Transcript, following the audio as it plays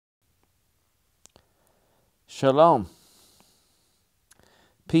Shalom.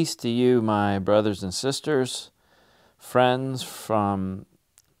 Peace to you, my brothers and sisters, friends from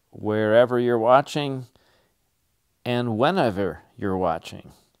wherever you're watching and whenever you're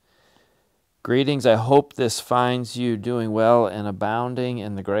watching. Greetings. I hope this finds you doing well and abounding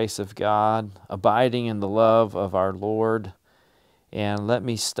in the grace of God, abiding in the love of our Lord. And let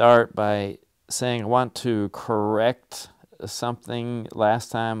me start by saying I want to correct something.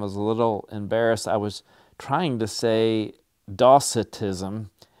 Last time I was a little embarrassed. I was trying to say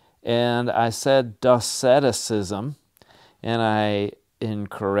Docetism, and I said Doceticism, and I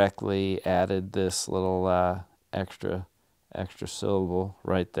incorrectly added this little extra syllable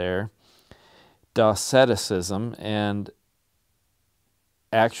right there, Doceticism. And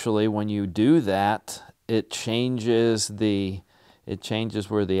actually, when you do that, it changes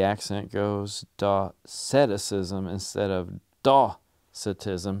where the accent goes, Doceticism instead of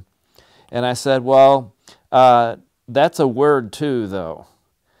Docetism. And I said, well, that's a word too, though,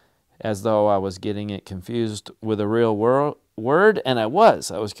 as though I was getting it confused with a real word, and I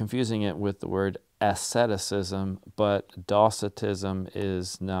was confusing it with the word asceticism, but Docetism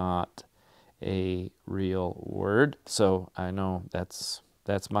is not a real word. So I know that's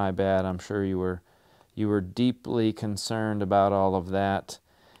my bad. I'm sure you were deeply concerned about all of that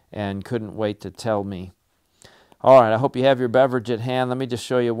and couldn't wait to tell me. All right, I hope you have your beverage at hand. Let me just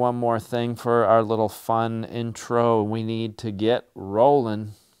show you one more thing for our little fun intro. We need to get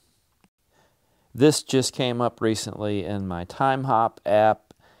rolling. This just came up recently in my Time Hop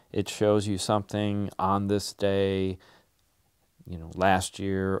app. It shows you something on this day, last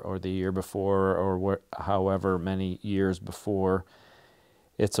year or the year before or however many years before.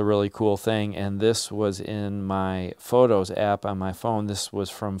 It's a really cool thing, and this was in my Photos app on my phone. This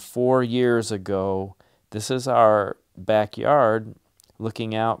was from 4 years ago. This is our backyard,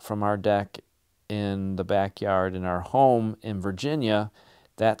 looking out from our deck in the backyard in our home in Virginia.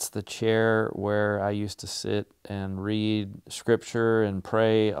 That's the chair where I used to sit and read scripture and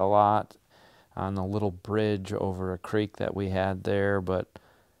pray a lot on a little bridge over a creek that we had there. But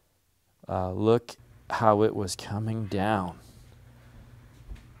look how it was coming down.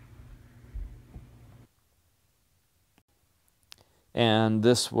 And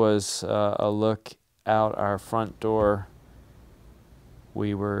this was a look out our front door.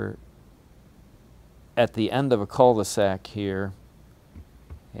 We were at the end of a cul-de-sac here,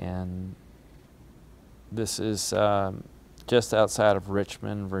 and this is just outside of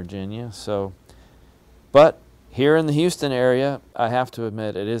Richmond, Virginia. But here in the Houston area, I have to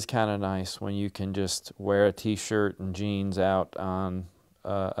admit, it is kind of nice when you can just wear a t-shirt and jeans out on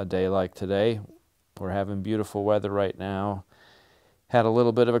a day like today. We're having beautiful weather right now. Had a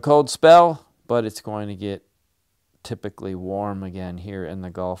little bit of a cold spell, but it's going to get typically warm again here in the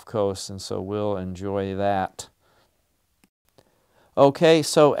Gulf Coast, and so we'll enjoy that. Okay,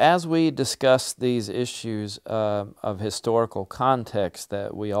 so as we discuss these issues of historical context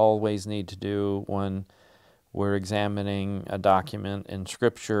that we always need to do when we're examining a document in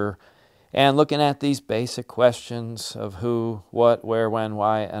Scripture and looking at these basic questions of who, what, where, when,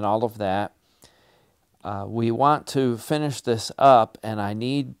 why, and all of that, we want to finish this up, and I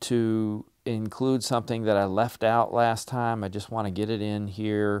need to include something that I left out last time. I just want to get it in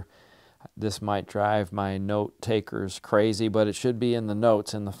here. This might drive my note takers crazy, but it should be in the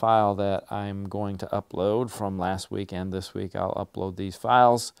notes in the file that I'm going to upload from last week and this week. I'll upload these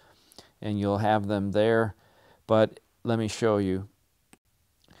files, and you'll have them there. But let me show you.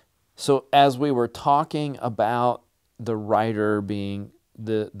 So as we were talking about the writer being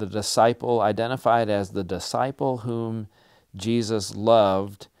the disciple, identified as the disciple whom Jesus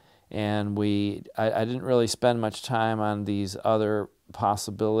loved, and I didn't really spend much time on these other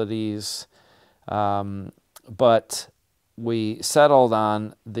possibilities, but we settled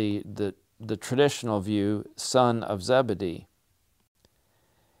on the traditional view, son of Zebedee.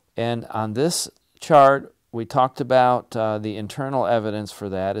 And on this chart, we talked about the internal evidence for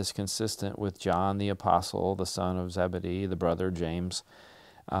that is consistent with John the Apostle, the son of Zebedee, the brother James.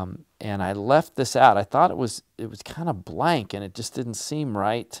 And I left this out. I thought it was kind of blank, and it just didn't seem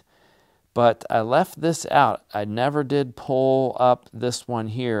right. But I left this out. I never did pull up this one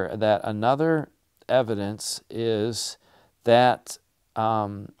here. That another evidence is that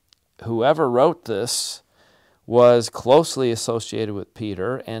whoever wrote this was closely associated with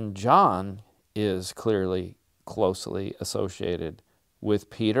Peter, and John is clearly closely associated with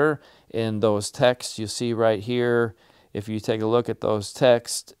Peter. In those texts you see right here, if you take a look at those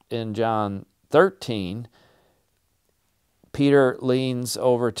texts in John 13, Peter leans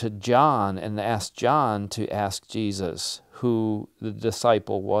over to John and asks John to ask Jesus who the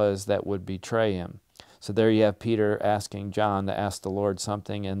disciple was that would betray him. So there you have Peter asking John to ask the Lord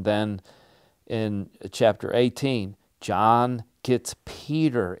something. And then in chapter 18, John gets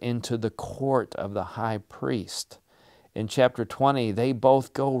Peter into the court of the high priest. In chapter 20, they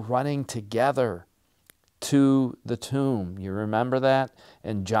both go running together to the tomb. You remember that?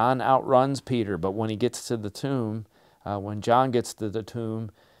 And John outruns Peter, but when he gets to the tomb, when John gets to the tomb,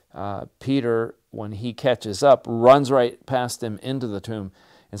 Peter, when he catches up, runs right past him into the tomb.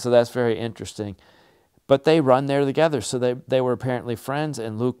 And so that's very interesting. But they run there together, so they were apparently friends,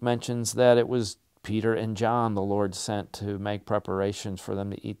 and Luke mentions that it was Peter and John the Lord sent to make preparations for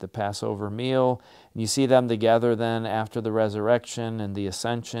them to eat the Passover meal. And you see them together then after the resurrection and the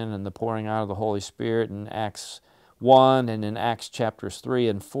ascension and the pouring out of the Holy Spirit in Acts 1, and in Acts chapters 3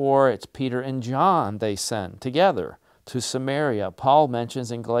 and 4, it's Peter and John they send together to Samaria. Paul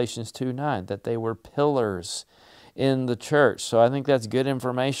mentions in Galatians 2:9 that they were pillars in the church. So I think that's good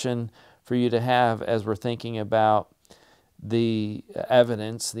information for you to have as we're thinking about the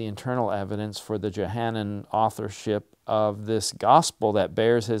evidence, the internal evidence for the Johannine authorship of this gospel that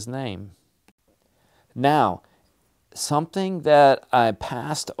bears his name. Now, something that I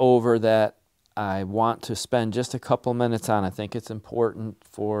passed over that I want to spend just a couple minutes on, I think it's important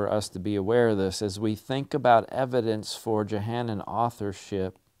for us to be aware of this, as we think about evidence for Johannine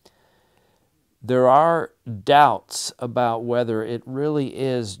authorship. There are doubts about whether it really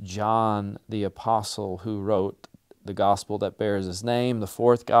is John the Apostle who wrote the gospel that bears his name, the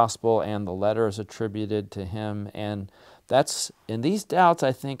fourth gospel, and the letters attributed to him. And these doubts,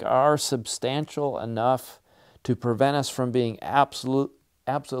 I think, are substantial enough to prevent us from being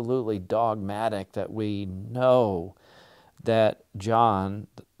absolutely dogmatic that we know that John,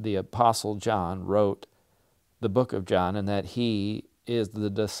 the Apostle John, wrote the book of John, and that he is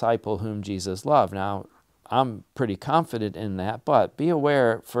the disciple whom Jesus loved. Now, I'm pretty confident in that, but be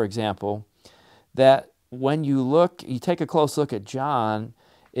aware, for example, that when you take a close look at John,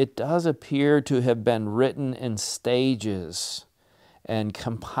 it does appear to have been written in stages and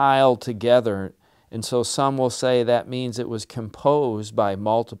compiled together. And so some will say that means it was composed by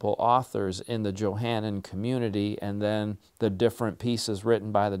multiple authors in the Johannine community, and then the different pieces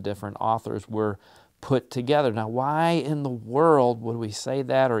written by the different authors were put together. Now, why in the world would we say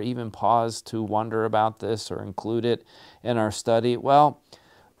that, or even pause to wonder about this or include it in our study? Well,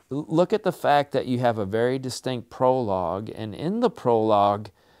 look at the fact that you have a very distinct prologue, and in the prologue,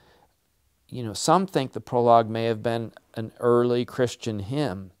 some think the prologue may have been an early Christian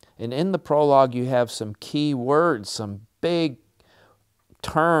hymn. And in the prologue, you have some key words, some big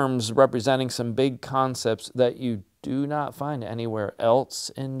terms representing some big concepts that you do not find anywhere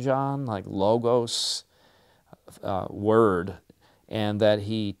else in John, like logos, word, and that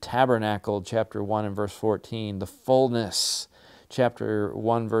he tabernacled, chapter 1 and verse 14, the fullness, chapter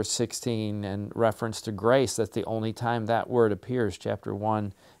 1 verse 16, and reference to grace. That's the only time that word appears, chapter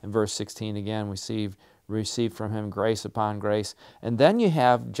 1 and verse 16 again. We receive from him grace upon grace. And then you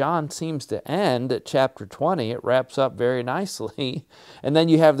have, John seems to end at chapter 20. It wraps up very nicely. And then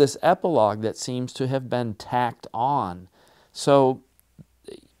you have this epilogue that seems to have been tacked on. So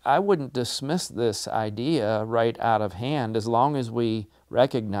I wouldn't dismiss this idea right out of hand, as long as we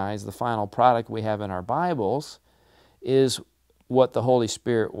recognize the final product we have in our Bibles is what the Holy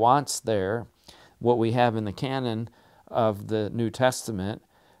Spirit wants there, what we have in the canon of the New Testament.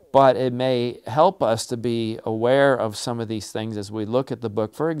 But it may help us to be aware of some of these things as we look at the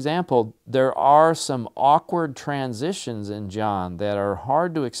book. For example, there are some awkward transitions in John that are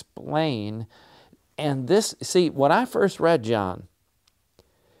hard to explain. And when I first read John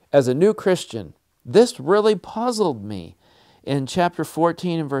as a new Christian, this really puzzled me. In chapter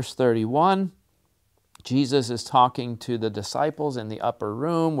 14 and verse 31, Jesus is talking to the disciples in the upper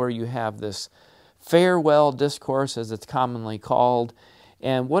room, where you have this farewell discourse, as it's commonly called.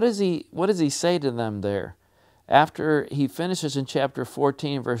 And what does he say to them there? After he finishes in chapter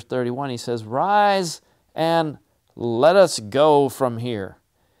 14, verse 31, he says, "Rise and let us go from here."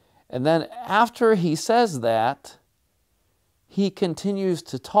 And then after he says that, he continues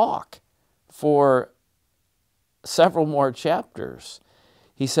to talk for several more chapters.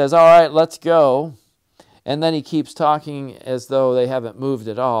 He says, "All right, let's go." And then he keeps talking as though they haven't moved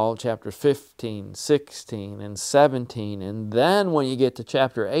at all, chapter 15, 16, and 17. And then when you get to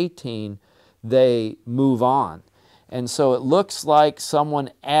chapter 18, they move on. And so it looks like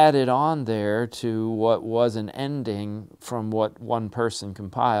someone added on there to what was an ending from what one person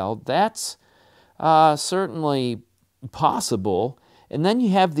compiled. That's certainly possible. And then you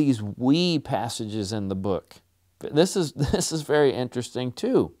have these "we" passages in the book. This is very interesting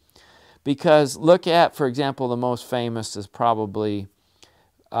too. Because look at, for example, the most famous is probably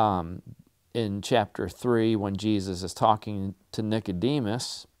in chapter 3 when Jesus is talking to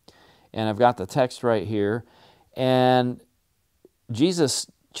Nicodemus. And I've got the text right here. And Jesus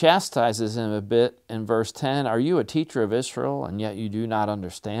chastises him a bit in verse 10. Are you a teacher of Israel, and yet you do not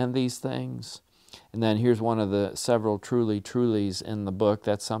understand these things? And then here's one of the several trulies in the book.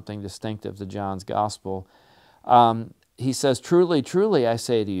 That's something distinctive to John's gospel. He says, truly, truly, I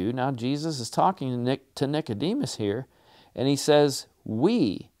say to you. Now Jesus is talking to Nicodemus here. And he says,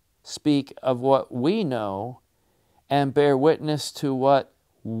 we speak of what we know and bear witness to what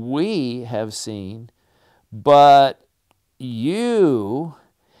we have seen. But you,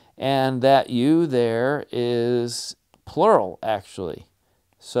 and that you there is plural, actually.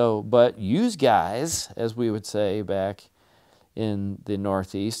 So, but yous guys, as we would say back in the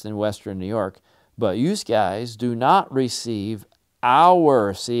Northeast and Western New York, but yous guys do not receive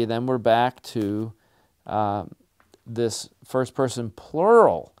our, see, then we're back to this first person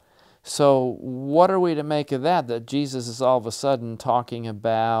plural. So what are we to make of that? That Jesus is all of a sudden talking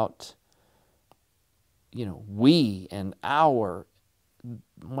about, we and our.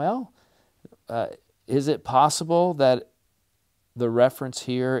 Well, is it possible that the reference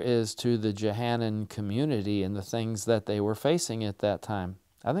here is to the Johannine community and the things that they were facing at that time?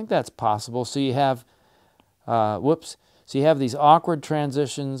 I think that's possible. So you have, so you have these awkward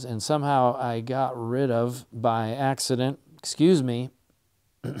transitions, and somehow I got rid of, by accident,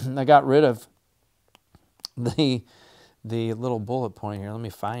 I got rid of the little bullet point here. Let me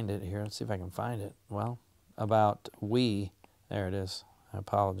find it here. Let's see if I can find it. Well, about we, there it is. I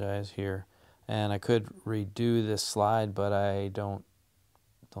apologize here. And I could redo this slide, but I don't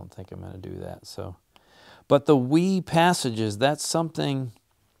think I'm going to do that. So, but the we passages, that's something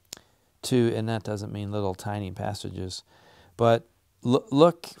to, and that doesn't mean little tiny passages, but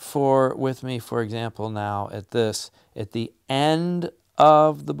look with me, for example, now at this, at the end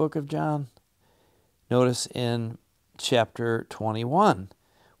of the book of John. Notice in chapter 21,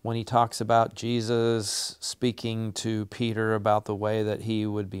 when he talks about Jesus speaking to Peter about the way that he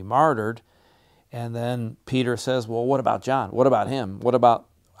would be martyred, and then Peter says, well, what about John? What about him? What about,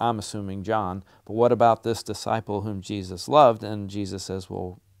 I'm assuming John, but what about this disciple whom Jesus loved? And Jesus says,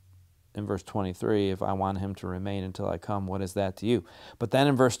 well, in verse 23, if I want him to remain until I come, what is that to you? But then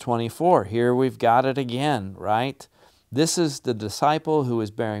in verse 24, here we've got it again, right? This is the disciple who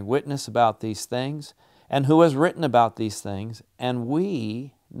is bearing witness about these things and who has written about these things, and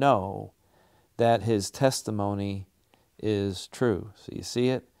we know that his testimony is true. So you see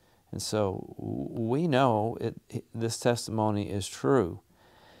it? And so we know this testimony is true.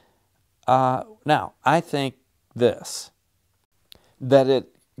 Now, I think this, that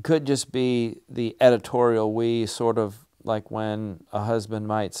it could just be the editorial we, sort of like when a husband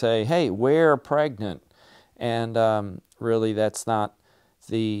might say, hey, we're pregnant. And really that's not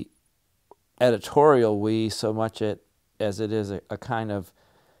the editorial we so much as it is a kind of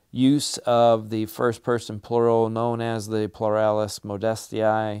use of the first person plural known as the pluralis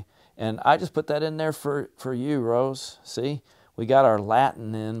modestiae. And I just put that in there for you, Rose. See, we got our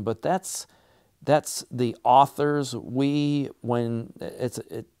Latin in, but that's the authors. When it's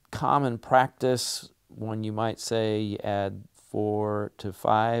a common practice, when you might say you add 4 to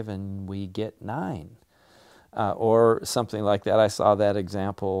 5 and we get 9. Or something like that. I saw that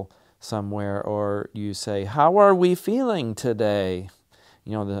example somewhere. Or you say, how are we feeling today?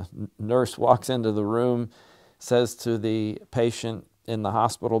 The nurse walks into the room, says to the patient in the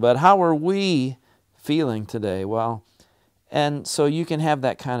hospital bed, how are we feeling today? Well, and so you can have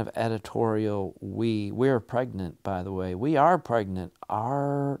that kind of editorial we. We're pregnant, by the way. We are pregnant.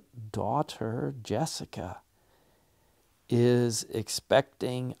 Our daughter, Jessica, is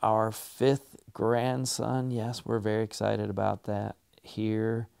expecting our 5th grandson. Yes, we're very excited about that.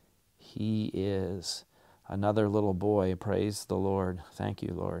 Here he is, another little boy. Praise the Lord. Thank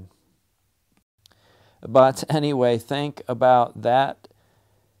you, Lord. But anyway, think about that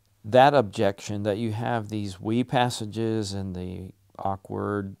objection, that you have these we passages and the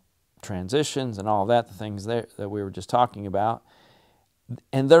awkward transitions and all that, the things there that we were just talking about.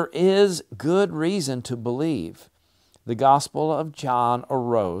 And there is good reason to believe the Gospel of John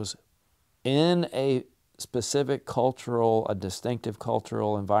arose in a specific a distinctive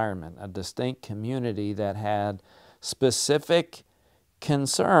cultural environment, a distinct community that had specific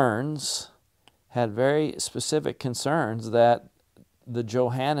concerns, had very specific concerns that the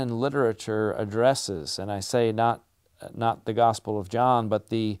Johannine literature addresses. And I say not the Gospel of John, but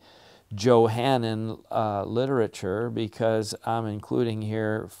the Johannine literature, because I'm including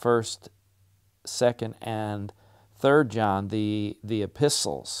here 1st, 2nd, and 3rd John, the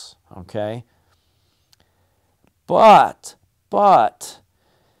epistles, okay? But,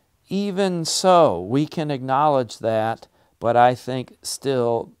 even so, we can acknowledge that, but I think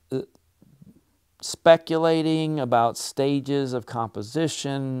still speculating about stages of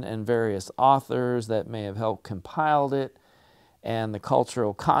composition and various authors that may have helped compiled it and the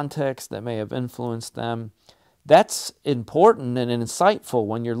cultural context that may have influenced them, that's important and insightful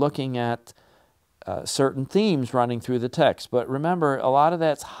when you're looking at certain themes running through the text. But remember, a lot of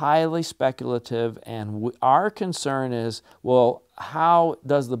that's highly speculative, and our concern is, well, how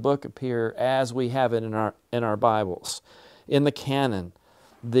does the book appear as we have it in our Bibles, in the canon,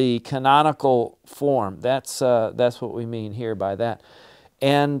 the canonical form? That's what we mean here by that.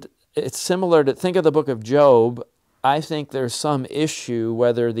 And it's similar to, think of the book of Job. I think there's some issue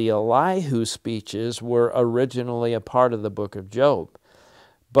whether the Elihu speeches were originally a part of the book of Job.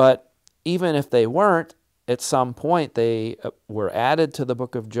 But even if they weren't, at some point they were added to the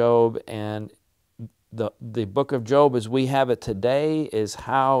book of Job, and the book of Job as we have it today is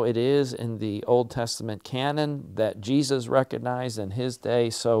how it is in the Old Testament canon that Jesus recognized in his day.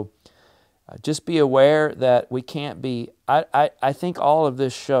 So just be aware that we can't be, I think all of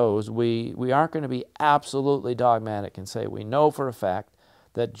this shows we aren't going to be absolutely dogmatic and say we know for a fact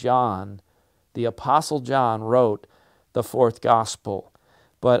that John, the Apostle John, wrote the fourth gospel.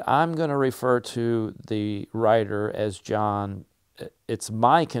 But I'm going to refer to the writer as John. It's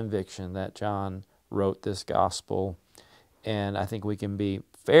my conviction that John wrote this gospel, and I think we can be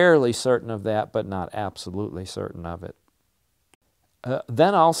fairly certain of that, but not absolutely certain of it.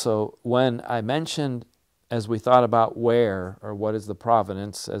 Then also, when I mentioned, as we thought about where, or what is the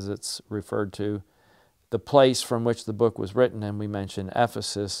provenance, as it's referred to, the place from which the book was written, and we mentioned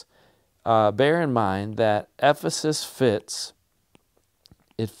Ephesus, bear in mind that Ephesus fits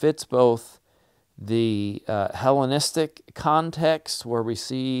both the Hellenistic context, where we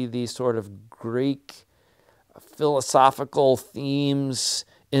see these sort of Greek philosophical themes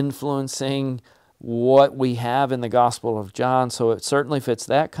influencing what we have in the Gospel of John. So it certainly fits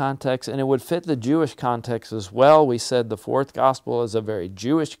that context, and it would fit the Jewish context as well. We said the fourth gospel is a very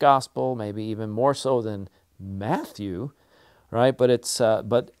Jewish gospel, maybe even more so than Matthew, right? But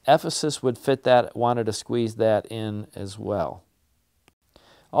Ephesus would fit that, wanted to squeeze that in as well.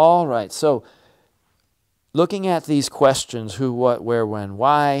 All right, so looking at these questions, who, what, where, when,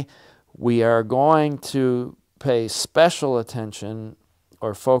 why, we are going to pay special attention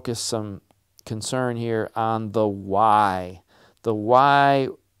or focus some concern here on the why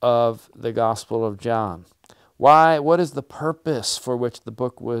of the Gospel of John. Why? What is the purpose for which the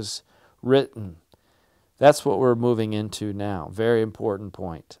book was written? That's what we're moving into now. Very important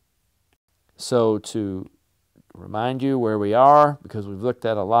point. So to remind you where we are, because we've looked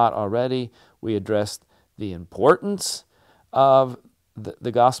at a lot already, we addressed the importance of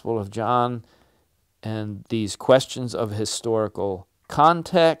the Gospel of John and these questions of historical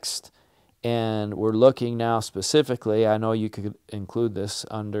context, and we're looking now specifically, I know you could include this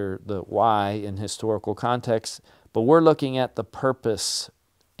under the why in historical context, but we're looking at the purpose,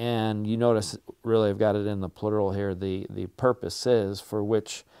 and you notice really I've got it in the plural here, the purposes for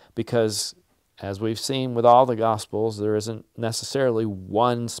which, because as we've seen with all the Gospels, there isn't necessarily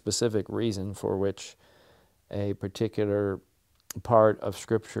one specific reason for which a particular part of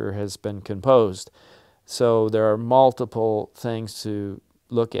Scripture has been composed. So there are multiple things to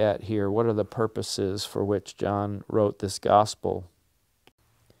look at here. What are the purposes for which John wrote this Gospel?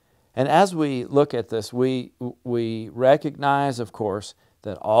 And as we look at this, we recognize, of course,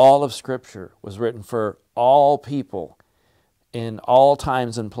 that all of Scripture was written for all people in all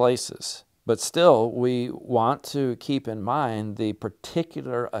times and places. But still, we want to keep in mind the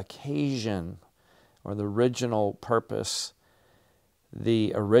particular occasion or the original purpose,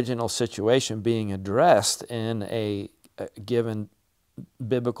 the original situation being addressed in a given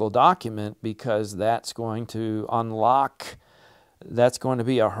biblical document, because that's going to unlock, that's going to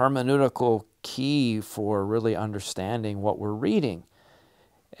be a hermeneutical key for really understanding what we're reading.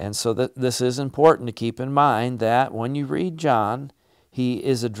 And so this is important to keep in mind, that when you read John, he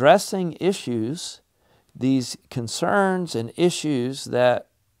is addressing issues, these concerns and issues that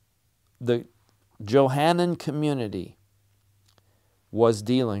the Johannine community was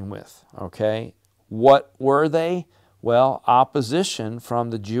dealing with, okay? What were they? Well, opposition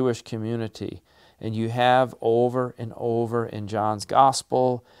from the Jewish community. And you have over and over in John's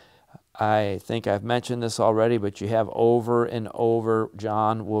Gospel, I think I've mentioned this already, but you have over and over,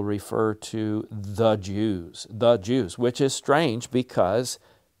 John will refer to the Jews, which is strange because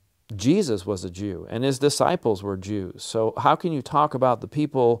Jesus was a Jew and his disciples were Jews. So how can you talk about the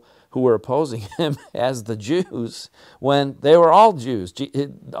people who were opposing him as the Jews when they were all Jews?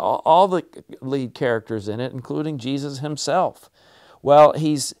 All the lead characters in it, including Jesus himself. Well,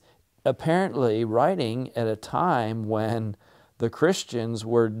 he's apparently writing at a time when the Christians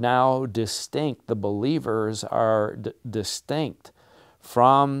were now distinct, the believers are distinct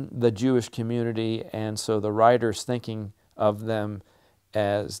from the Jewish community, and so the writer's thinking of them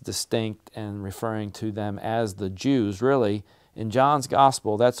as distinct and referring to them as the Jews. Really, in John's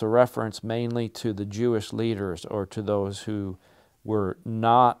Gospel, that's a reference mainly to the Jewish leaders, or to those who were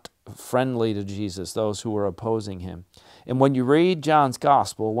not friendly to Jesus, those who were opposing him. And when you read John's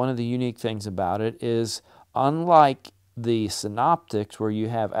Gospel, one of the unique things about it is, unlike the synoptics where you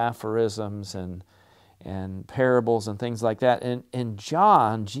have aphorisms and parables and things like that, in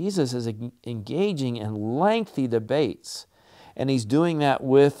John, Jesus is engaging in lengthy debates, and he's doing that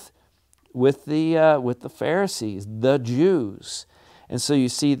with the Pharisees, the Jews. And so you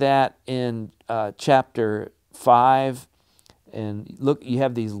see that in chapter 5, and look, you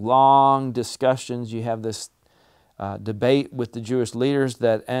have these long discussions. You have this debate with the Jewish leaders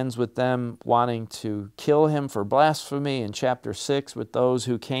that ends with them wanting to kill him for blasphemy. In chapter 6, with those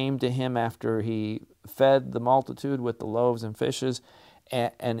who came to him after he fed the multitude with the loaves and fishes,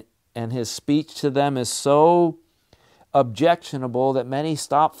 and his speech to them is so objectionable that many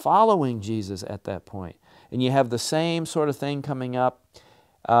stop following Jesus at that point. And you have the same sort of thing coming up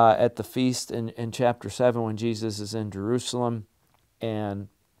at the feast in chapter 7 when Jesus is in Jerusalem, and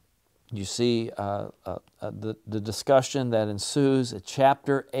you see the discussion that ensues at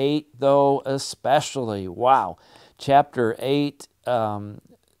chapter 8, though, especially. Wow. Chapter 8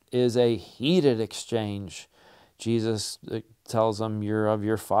 is a heated exchange. Jesus tells them, "You're of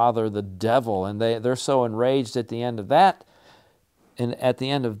your father, the devil." And they're so enraged at the end of that. And at the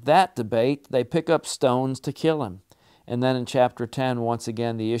end of that debate, they pick up stones to kill him. And then in chapter 10, once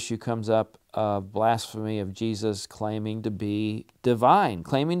again, the issue comes up of blasphemy of Jesus claiming to be divine,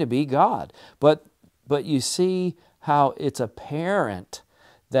 claiming to be God. But you see how it's apparent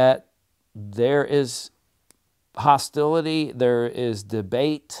that there is hostility, there is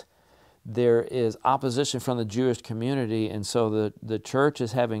debate, there is opposition from the Jewish community, and so the church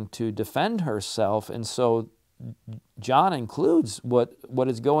is having to defend herself. And so John includes what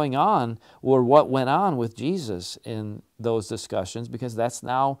is going on, or what went on with Jesus in those discussions, because that's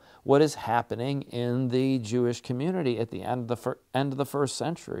now what is happening in the Jewish community at the end of the first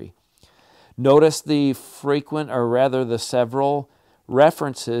century. Notice the frequent, or rather the several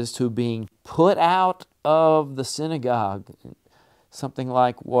references to being put out of the synagogue, something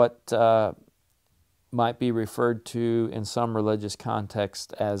like what might be referred to in some religious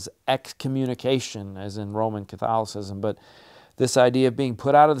context as excommunication, as in Roman Catholicism. But this idea of being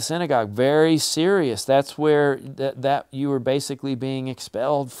put out of the synagogue, very serious. That's where that you were basically being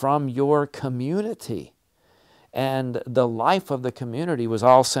expelled from your community. And the life of the community was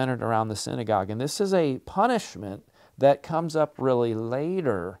all centered around the synagogue. And this is a punishment that comes up really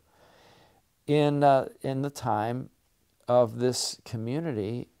later in the time of this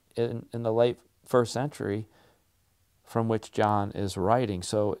community in the late first century from which John is writing.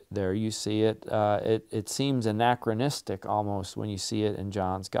 So there you see it. It seems anachronistic almost when you see it in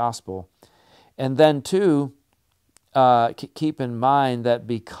John's Gospel. And then too, keep in mind that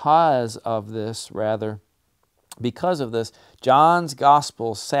because of this, John's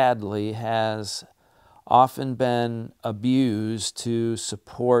Gospel sadly has often been abused to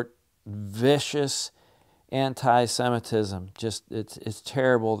support vicious anti-Semitism. Just it's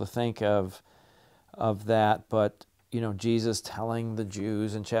terrible to think of that, but Jesus telling the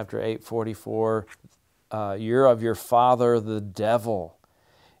Jews in chapter 8:44, "You're of your father the devil,"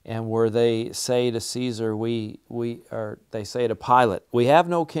 and where they say to Caesar, they say to Pilate, "We have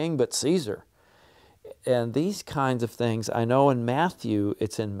no king but Caesar." And these kinds of things, I know in Matthew,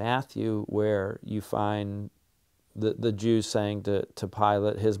 it's in Matthew where you find the Jews saying to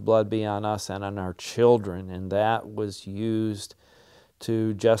Pilate, "His blood be on us and on our children," and that was used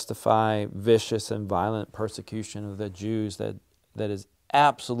to justify vicious and violent persecution of the Jews that is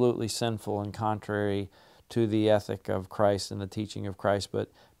absolutely sinful and contrary to the ethic of Christ and the teaching of Christ.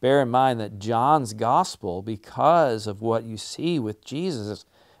 But bear in mind that John's Gospel, because of what you see with Jesus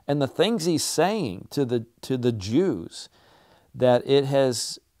and the things he's saying to the Jews, that it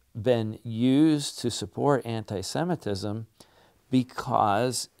has been used to support anti-Semitism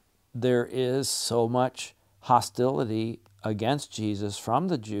because there is so much hostility against Jesus from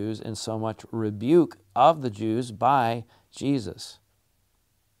the Jews and so much rebuke of the Jews by Jesus.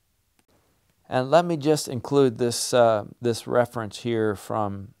 And let me just include this reference here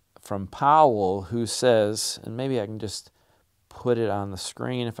from Powell, who says, and maybe I can just put it on the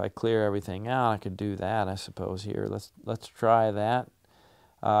screen if I clear everything out. I could do that, I suppose, here. Let's try that.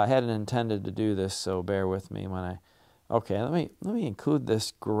 I hadn't intended to do this, so bear with me when I Okay, let me include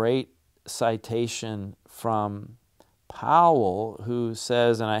this great citation from Powell, who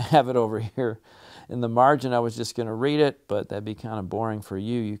says, and I have it over here in the margin. I was just going to read it, but that'd be kind of boring for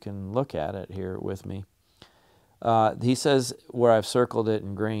you. You can look at it here with me. He says, where I've circled it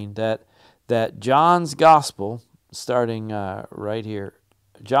in green, that John's gospel, starting right here,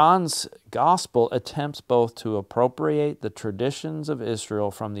 John's gospel attempts both to appropriate the traditions of Israel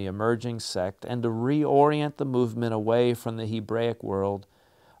from the emerging sect and to reorient the movement away from the Hebraic world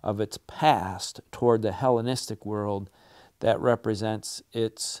of its past toward the Hellenistic world that represents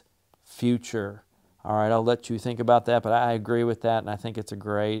its future. All right, I'll let you think about that, but I agree with that, and I think it's a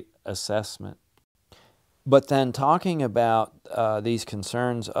great assessment. But then talking about these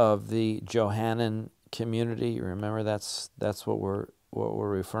concerns of the Johannine community, remember that's what we're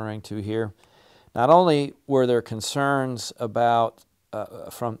referring to here. Not only were there concerns about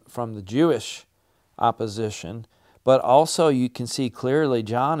from the Jewish opposition, but also you can see clearly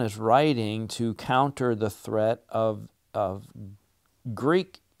John is writing to counter the threat of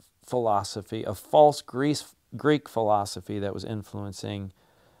Greek philosophy, of false Greek philosophy that was influencing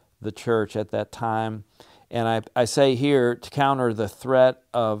the church at that time. And I say here to counter the threat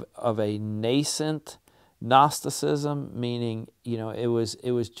of a nascent Gnosticism, meaning, it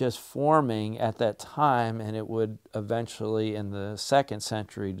was just forming at that time, and it would eventually in the 2nd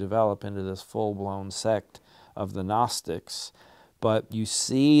century develop into this full-blown sect of the Gnostics. But you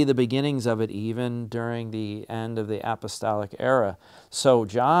see the beginnings of it even during the end of the apostolic era. So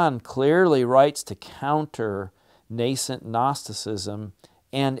John clearly writes to counter nascent Gnosticism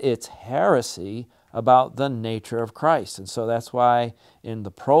and its heresy about the nature of Christ. And so that's why in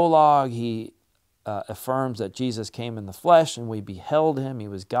the prologue he affirms that Jesus came in the flesh and we beheld him. He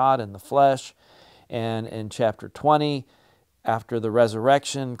was God in the flesh. And in chapter 20, after the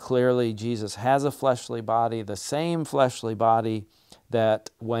resurrection, clearly Jesus has a fleshly body, the same fleshly body that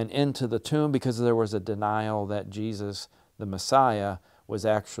went into the tomb because there was a denial that Jesus, the Messiah, was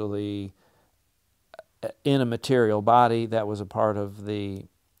actually in a material body. That was a part of the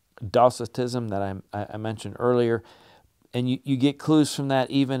Docetism that I mentioned earlier. And you get clues from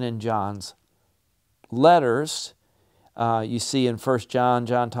that even in John's letters. You see in 1 John,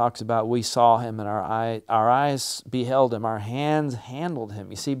 John talks about we saw him and our eyes beheld him, our hands handled him.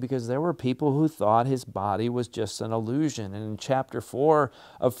 You see, because there were people who thought his body was just an illusion. And in chapter 4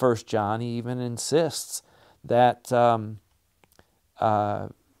 of 1 John, he even insists that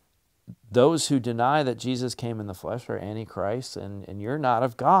those who deny that Jesus came in the flesh are antichrist, and you're not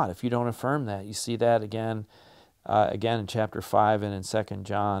of God if you don't affirm that. You see that again in chapter 5 and in 2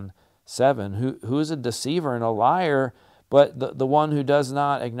 John 7. Who is a deceiver and a liar, but the one who does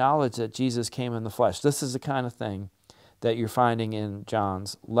not acknowledge that Jesus came in the flesh. This is the kind of thing that you're finding in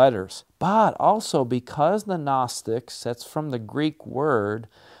John's letters. But also because the Gnostics, that's from the Greek word,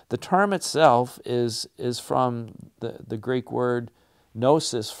 the term itself is from the Greek word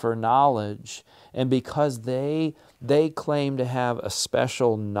gnosis, for knowledge, and because they claim to have a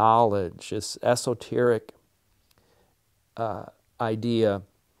special knowledge, this esoteric idea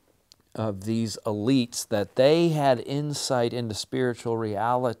of these elites, that they had insight into spiritual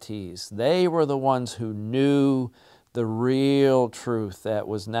realities. They were the ones who knew the real truth that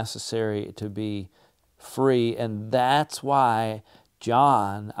was necessary to be free, and that's why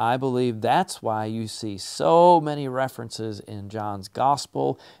John, I believe that's why you see so many references in John's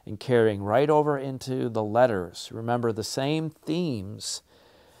gospel and carrying right over into the letters. Remember, the same themes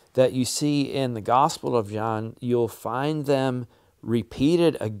that you see in the Gospel of John, you'll find them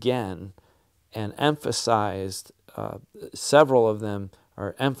repeated again and emphasized. Several of them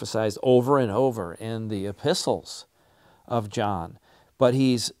are emphasized over and over in the epistles of John. But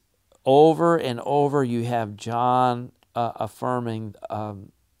he's over and over, you have John affirming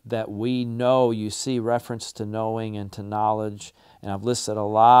that we know. You see reference to knowing and to knowledge. And I've listed a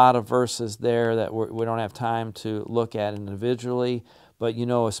lot of verses there that we don't have time to look at individually. But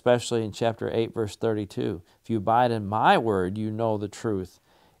especially in chapter 8, verse 32, if you abide in my word, you know the truth,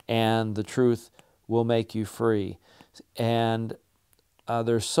 and the truth will make you free. And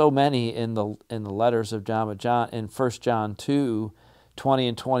there's so many in the letters of John. But in 1 John 2, 20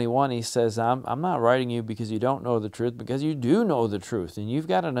 and 21, he says, I'm not writing you because you don't know the truth, because you do know the truth, and you've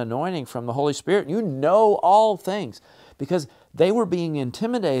got an anointing from the Holy Spirit. You know all things, because they were being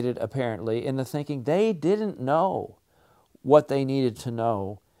intimidated, apparently, into thinking they didn't know what they needed to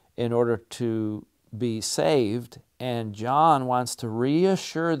know in order to be saved. And John wants to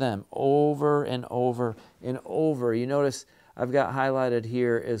reassure them over and over and over. You notice I've got highlighted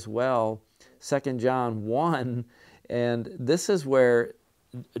here as well 2 John 1, and this is where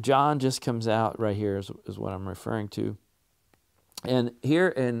John just comes out right here is what I'm referring to. And here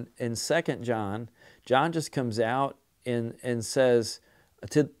in 2 John, John just comes out and says,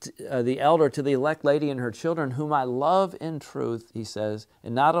 to the elder, to the elect lady and her children, whom I love in truth, he says,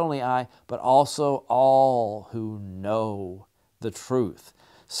 and not only I, but also all who know the truth.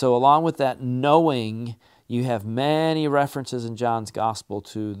 So along with that knowing, you have many references in John's gospel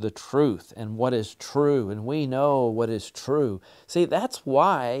to the truth and what is true, and we know what is true. See, that's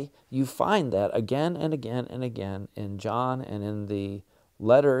why you find that again and again and again in John and in the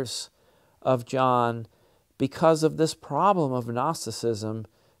letters of John, because of this problem of Gnosticism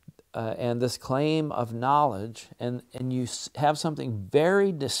and this claim of knowledge. And you have something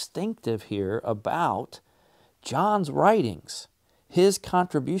very distinctive here about John's writings, his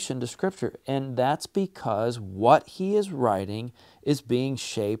contribution to Scripture. And that's because what he is writing is being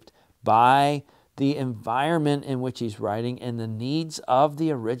shaped by the environment in which he's writing and the needs of the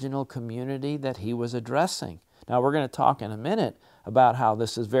original community that he was addressing. Now, we're going to talk in a minute about how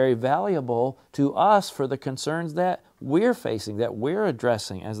this is very valuable to us for the concerns that we're facing, that we're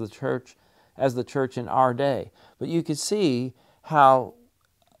addressing as the church in our day. But you can see how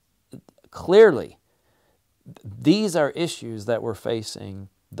clearly these are issues that were facing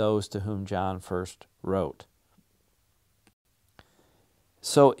those to whom John first wrote.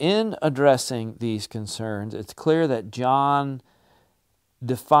 So in addressing these concerns, it's clear that John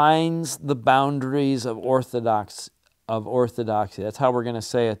defines the boundaries of orthodoxy. That's how we're going to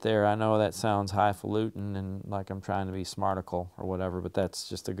say it there. I know that sounds highfalutin and like I'm trying to be smarticle or whatever, but that's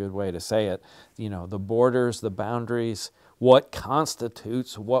just a good way to say it. You know, the borders, the boundaries, what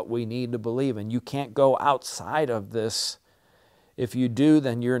constitutes what we need to believe. And you can't go outside of this. If you do,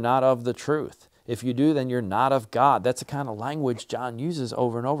 then you're not of the truth. If you do, then you're not of God. That's the kind of language John uses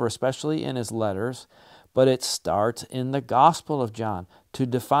over and over, especially in his letters. But it starts in the Gospel of John to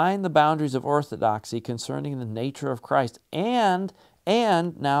define the boundaries of orthodoxy concerning the nature of Christ and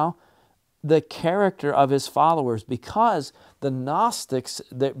now the character of his followers, because the Gnostics,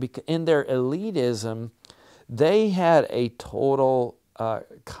 in their elitism, they had a total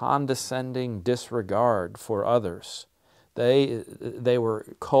condescending disregard for others. They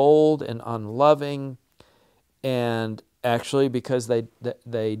were cold and unloving, and actually because they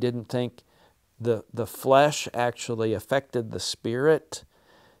didn't think the flesh actually affected the spirit.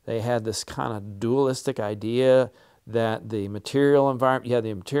 They had this kind of dualistic idea that the material environment, you had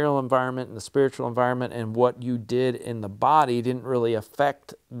the material environment and the spiritual environment, and what you did in the body didn't really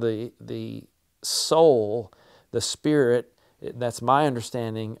affect the soul, the spirit. That's my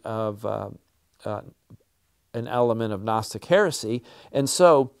understanding of an element of Gnostic heresy. And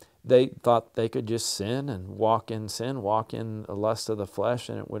so they thought they could just sin and walk in sin, walk in the lust of the flesh,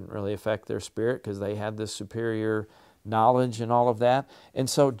 and it wouldn't really affect their spirit because they had this superior knowledge and all of that. And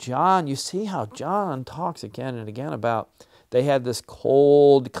so John, you see how John talks again and again about they had this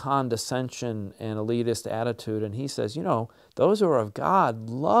cold condescension and elitist attitude. And he says, you know, those who are of God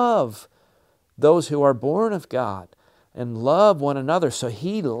love those who are born of God and love one another. So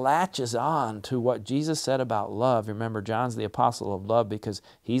he latches on to what Jesus said about love. Remember, John's the apostle of love because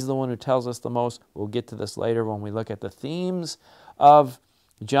he's the one who tells us the most. We'll get to this later when we look at the themes of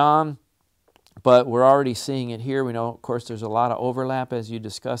John, but we're already seeing it here. We know, of course, there's a lot of overlap as you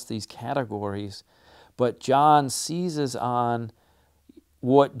discuss these categories, but John seizes on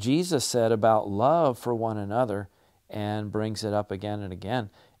what Jesus said about love for one another and brings it up again and again.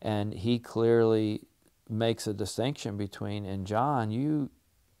 And he clearly makes a distinction between, in John, you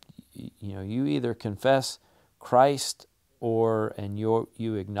either confess Christ and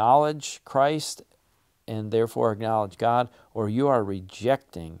you acknowledge Christ and therefore acknowledge God, or you are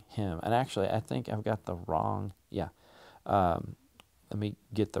rejecting him. And actually, I think I've got the wrong, let me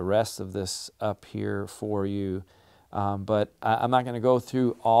get the rest of this up here for you. But I'm not going to go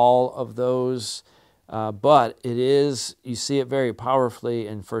through all of those, but it is, you see it very powerfully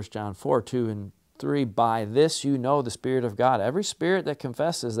in 1 John 4, 2 and 3, by this you know the Spirit of God. Every spirit that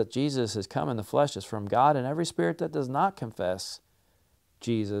confesses that Jesus has come in the flesh is from God, and every spirit that does not confess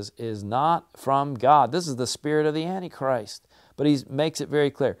Jesus is not from God. This is the spirit of the Antichrist. But he makes it very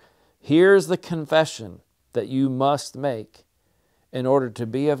clear. Here's the confession that you must make in order to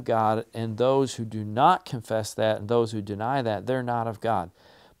be of God, and those who do not confess that and those who deny that, they're not of God.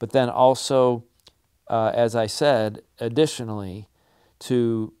 But then also, as I said, additionally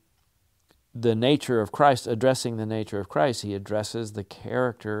to the nature of Christ, addressing the nature of Christ, he addresses the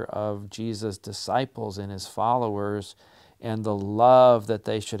character of Jesus' disciples and his followers and the love that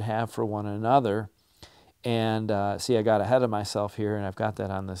they should have for one another. And see, I got ahead of myself here, and I've got that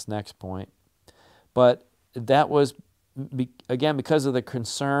on this next point. But that was, again, because of the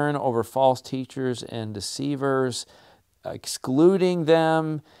concern over false teachers and deceivers, excluding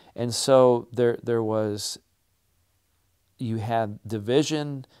them. And so you had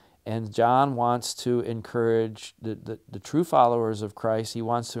division, and John wants to encourage the true followers of Christ. He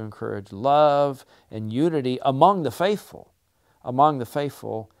wants to encourage love and unity among the faithful,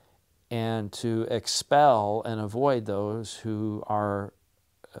 and to expel and avoid those who are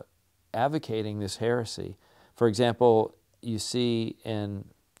advocating this heresy. For example, you see in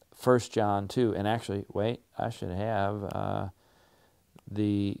 1 John 2, and actually, wait, I should have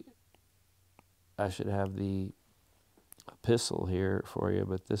the epistle here for you,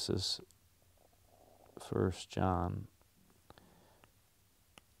 but this is 1 John.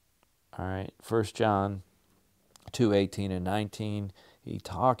 All right, 1 John 2:18 and 19. He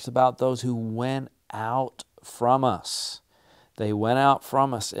talks about those who went out from us. They went out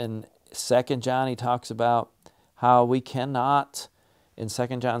from us. In 2 John, he talks about how we cannot, in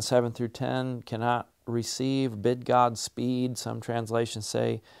 2 John 7 through 10, cannot bid God speed. Some translations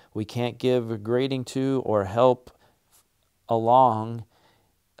say we can't give a greeting to or help along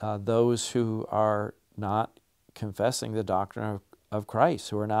those who are not confessing the doctrine of Christ,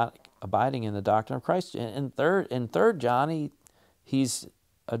 who are not abiding in the doctrine of Christ. In 3 John, he's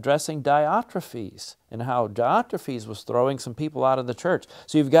addressing Diotrephes and how Diotrephes was throwing some people out of the church.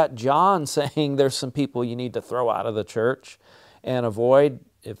 So you've got John saying there's some people you need to throw out of the church and avoid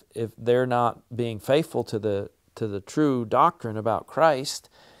if they're not being faithful to the true doctrine about Christ.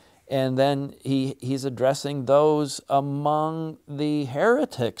 And then he's addressing those among the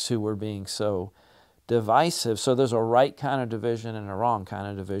heretics who were being so divisive. So there's a right kind of division and a wrong kind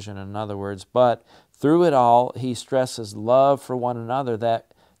of division, in other words. But through it all, he stresses love for one another,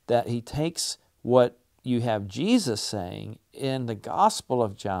 that he takes what you have Jesus saying in the Gospel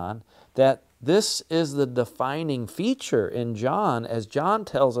of John, that this is the defining feature in John, as John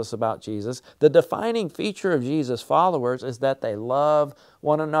tells us about Jesus. The defining feature of Jesus' followers is that they love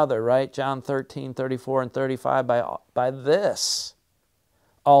one another, right? John 13, 34, and 35, by this,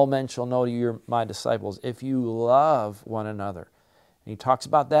 all men shall know you're my disciples, if you love one another. And he talks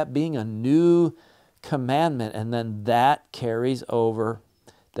about that being a new commandment, and then that carries over.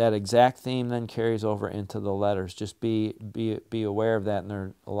 That exact theme then carries over into the letters. Just be aware of that, and there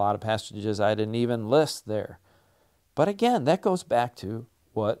are a lot of passages I didn't even list there. But again, that goes back to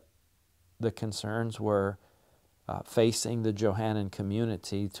what the concerns were facing the Johannine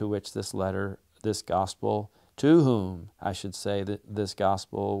community, to which this gospel, to whom, I should say, that this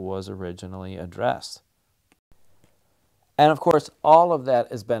gospel was originally addressed. And of course, all of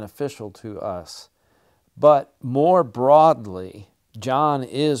that is beneficial to us. But more broadly, John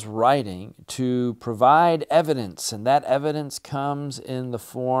is writing to provide evidence, and that evidence comes in the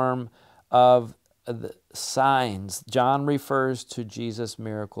form of the signs. John refers to Jesus'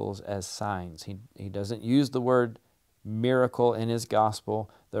 miracles as signs. He doesn't use the word miracle in his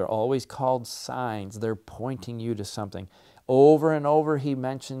gospel. They're always called signs. They're pointing you to something. Over and over he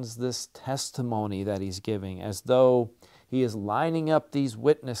mentions this testimony that he's giving, as though he is lining up these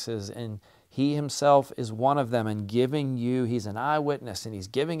witnesses, and he himself is one of them, and giving you, he's an eyewitness, and he's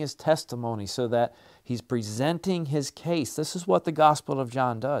giving his testimony so that he's presenting his case. This is what the Gospel of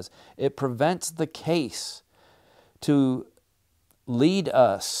John does. It prevents the case to lead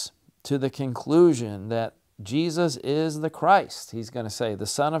us to the conclusion that Jesus is the Christ, he's going to say, the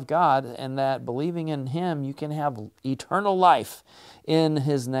Son of God, and that believing in him, you can have eternal life in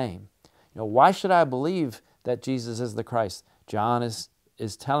his name. Why should I believe that Jesus is the Christ? John is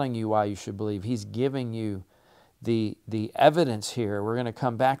telling you why you should believe. He's giving you the evidence here. We're going to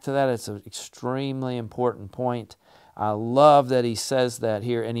come back to that. It's an extremely important point. I love that he says that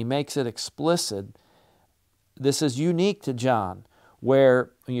here, and he makes it explicit. This is unique to John,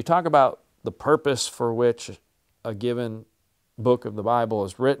 where when you talk about the purpose for which a given book of the Bible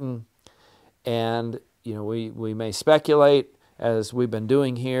is written, and we may speculate, as we've been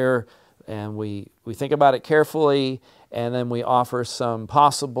doing here, and we think about it carefully, and then we offer some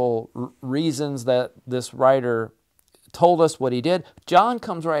possible reasons that this writer told us what he did. John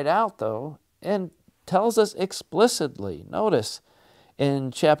comes right out, though, and tells us explicitly. Notice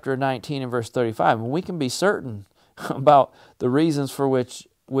in chapter 19 and verse 35, and we can be certain about the reasons for which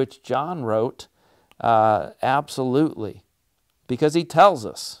John wrote, absolutely, because he tells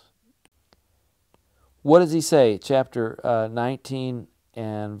us. What does he say? Chapter 19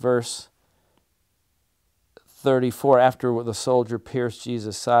 and verse 34, after the soldier pierced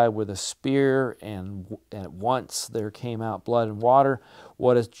Jesus' side with a spear, and at once there came out blood and water,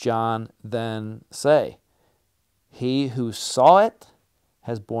 what does John then say? He who saw it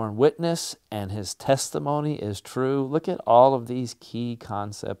has borne witness, and his testimony is true. Look at all of these key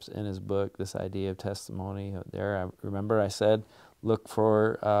concepts in his book, this idea of testimony. Remember I said, look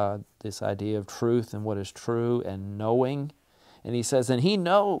for this idea of truth and what is true and knowing. And he says, and he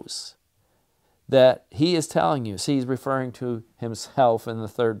knows that he is telling you. See, he's referring to himself in the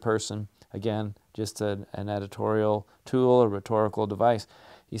third person. Again, just an editorial tool, a rhetorical device.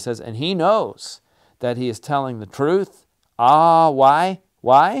 He says, and he knows that he is telling the truth. Why?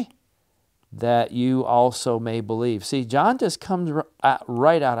 Why? That you also may believe. See, John just comes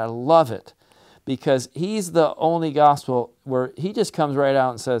right out. I love it, because he's the only gospel where he just comes right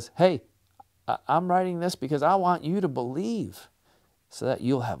out and says, hey, I'm writing this because I want you to believe so that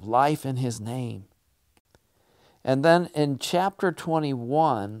you'll have life in his name. And then in chapter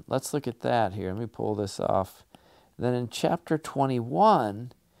 21, let's look at that here. Let me pull this off. Then in chapter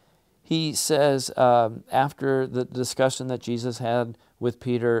 21, he says, after the discussion that Jesus had with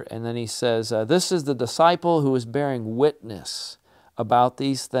Peter, and then he says, this is the disciple who is bearing witness about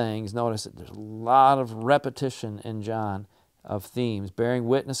these things. Notice that there's a lot of repetition in John of themes. Bearing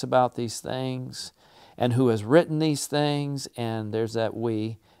witness about these things, and who has written these things, and there's that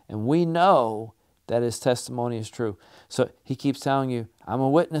we. And we know that his testimony is true. So he keeps telling you, I'm a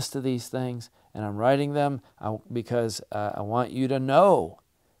witness to these things, and I'm writing them because I want you to know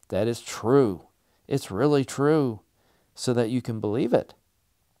that it's true. It's really true, so that you can believe it.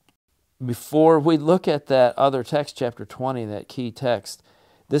 Before we look at that other text, chapter 20, that key text,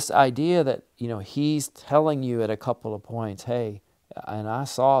 this idea that, he's telling you at a couple of points, hey, and I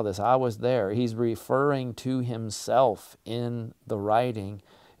saw this, I was there. He's referring to himself in the writing.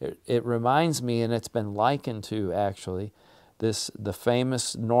 It reminds me, and it's been likened to, actually, the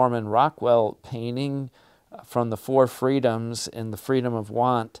famous Norman Rockwell painting from the Four Freedoms in The Freedom of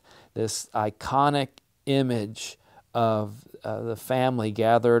Want, this iconic image of the family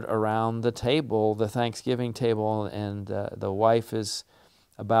gathered around the table, the Thanksgiving table, and the wife is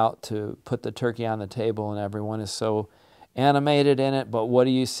about to put the turkey on the table, and everyone is so animated in it. But what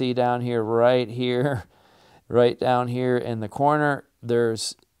do you see down here, right down here in the corner?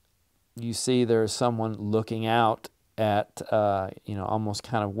 You see there's someone looking out at, almost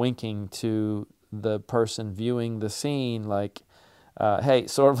kind of winking to the person viewing the scene, like, hey,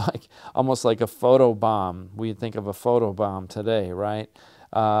 sort of like, almost like a photo bomb. We think of a photo bomb today, right?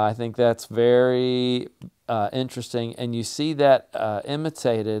 I think that's very interesting. And you see that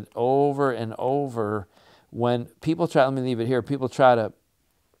imitated over and over when people try, let me leave it here, people try to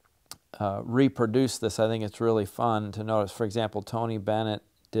reproduce this. I think it's really fun to notice. For example, Tony Bennett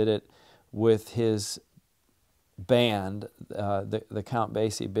did it with his band, the Count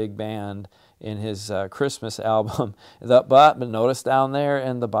Basie Big Band, in his Christmas album. But notice down there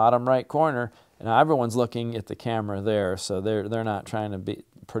in the bottom right corner, now everyone's looking at the camera there, so they're not trying to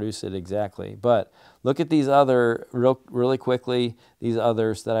produce it exactly. But look at these other, really quickly, these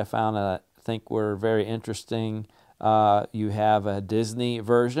others that I found that I think were very interesting. You have a Disney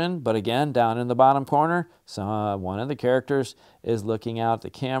version, but again, down in the bottom corner, so one of the characters is looking out at the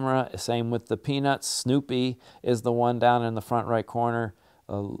camera. Same with the Peanuts. Snoopy is the one down in the front right corner,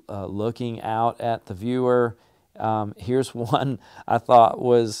 looking out at the viewer. Here's one I thought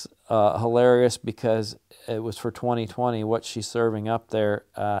was hilarious because it was for 2020. What she's serving up there,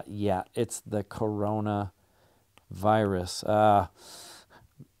 yeah, it's the coronavirus.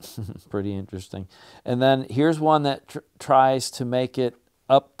 Pretty interesting. And then here's one that tries to make it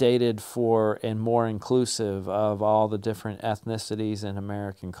updated for and more inclusive of all the different ethnicities in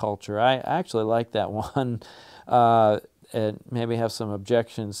American culture. I actually like that one, and maybe have some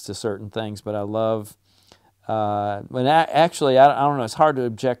objections to certain things, but I love, actually, I don't know, it's hard to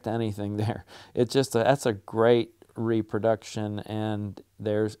object to anything there. It's just, that's a great reproduction. And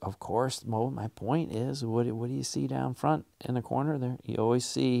there's, of course, my point is, what do you see down front in the corner there? You always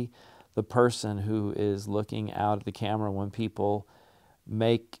see the person who is looking out at the camera when people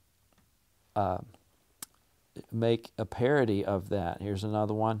make a parody of that. Here's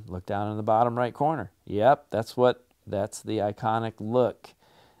another one. Look down in the bottom right corner. Yep, that's the iconic look.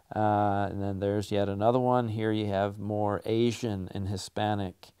 And then there's yet another one. Here you have more Asian and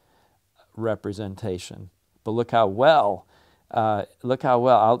Hispanic representation. But look how well,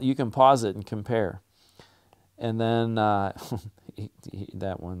 you can pause it and compare. And then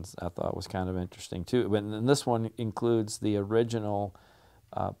that one I thought was kind of interesting too. But then this one includes the original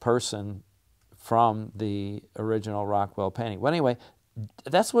person from the original Rockwell painting. Well, anyway,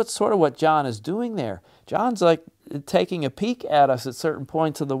 that's sort of what John is doing there. John's like taking a peek at us at certain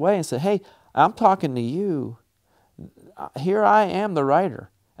points of the way and say, hey, I'm talking to you. Here I am, the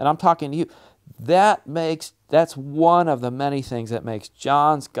writer, and I'm talking to you. That's one of the many things that makes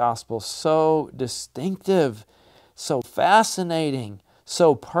John's gospel so distinctive, so fascinating,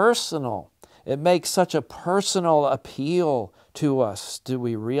 so personal. It makes such a personal appeal to us. Do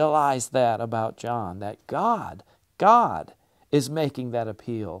we realize that about John? That God is making that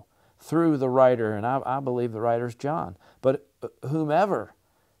appeal through the writer, and I believe the writer's John. But whomever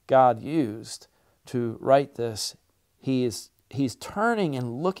God used to write this, He's turning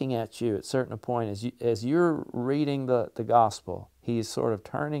and looking at you at a certain point as you're reading the gospel. He's sort of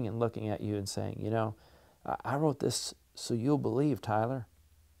turning and looking at you and saying, you know, I wrote this so you'll believe, Tyler.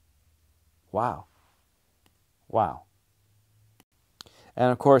 Wow. Wow.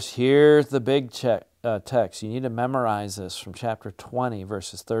 And of course, here's the big text. You need to memorize this from chapter 20,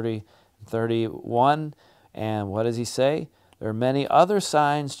 verses 30 and 31. And what does he say? There are many other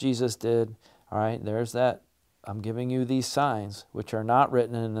signs Jesus did. All right, there's that. I'm giving you these signs, which are not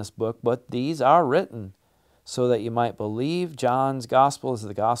written in this book, but these are written so that you might believe. John's gospel is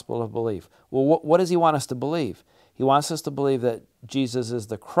the gospel of belief. Well, what does he want us to believe? He wants us to believe that Jesus is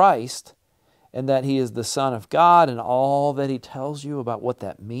the Christ and that he is the Son of God, and all that he tells you about what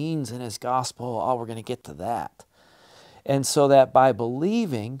that means in his gospel. Oh, we're going to get to that. And so that by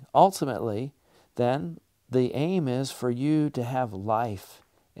believing, ultimately, then the aim is for you to have life.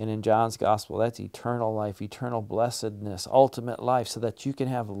 And in John's gospel, that's eternal life, eternal blessedness, ultimate life, so that you can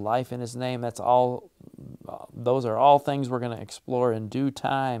have life in his name. Those are all things we're going to explore in due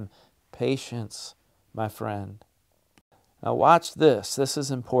time. Patience, my friend. Now watch this. This is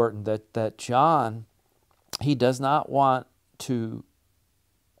important, that John, he does not want to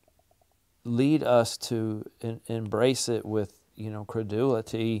lead us to embrace it with,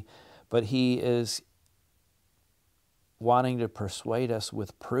 credulity, but he is wanting to persuade us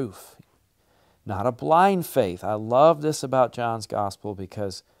with proof, not a blind faith. I love this about John's gospel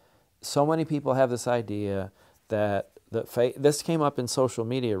because so many people have this idea that faith. This came up in social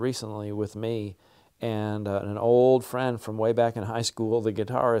media recently with me and an old friend from way back in high school, the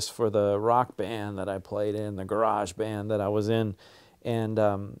guitarist for the rock band that I played in, the garage band that I was in, and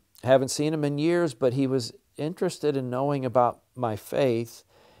haven't seen him in years, but he was interested in knowing about my faith,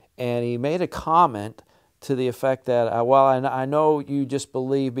 and he made a comment to the effect that, I know you just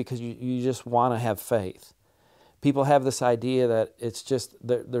believe because you just want to have faith. People have this idea that it's just,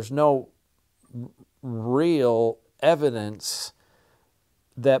 there's no real evidence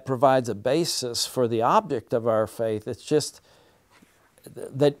that provides a basis for the object of our faith. It's just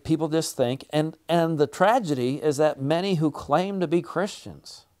that people just think, and the tragedy is that many who claim to be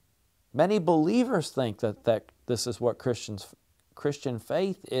Christians, many believers think that this is what Christian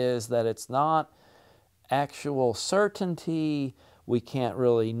faith is, that it's not actual certainty, we can't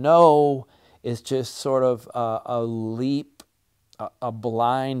really know, it's just sort of a leap, a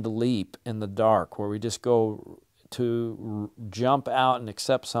blind leap in the dark where we just go to jump out and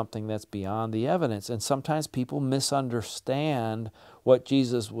accept something that's beyond the evidence. And sometimes people misunderstand what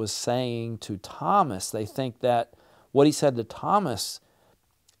Jesus was saying to Thomas. They think that what he said to Thomas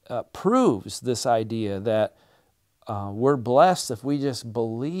proves this idea that we're blessed if we just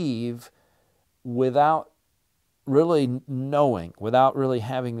believe without really knowing, without really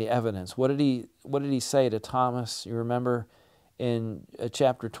having the evidence. What did he say to Thomas? You remember in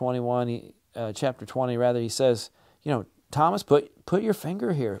chapter 20 rather, he says, Thomas, put your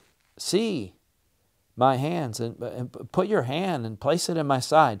finger here, see my hands, and put your hand and place it in my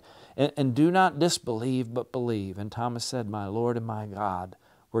side, and do not disbelieve but believe. And Thomas said, my Lord and my God.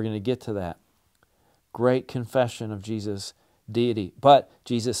 We're going to get to that. Great confession of Jesus' deity. But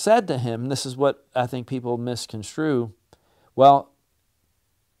Jesus said to him, this is what I think people misconstrue, well,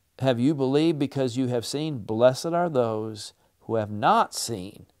 have you believed because you have seen? Blessed are those who have not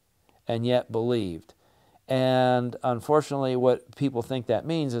seen and yet believed. And unfortunately, what people think that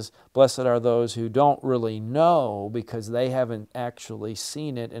means is blessed are those who don't really know because they haven't actually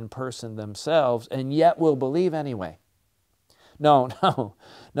seen it in person themselves and yet will believe anyway. No,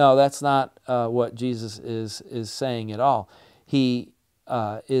 that's not what Jesus is saying at all. He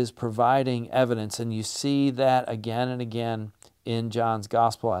is providing evidence, and you see that again and again in John's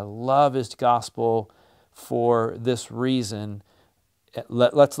gospel. I love his gospel for this reason.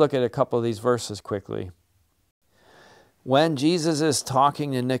 Let's look at a couple of these verses quickly. When Jesus is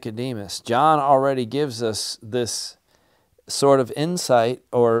talking to Nicodemus, John already gives us this sort of insight,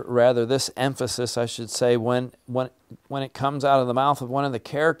 or rather this emphasis, I should say, when it comes out of the mouth of one of the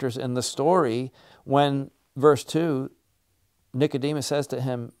characters in the story, when, verse 2, Nicodemus says to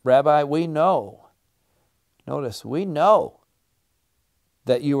him, Rabbi, we know, notice, we know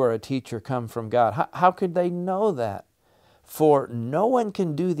that you are a teacher come from God. How could they know that? For no one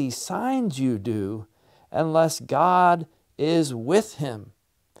can do these signs you do unless God is with him.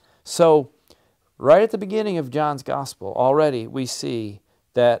 So, right at the beginning of John's Gospel, already we see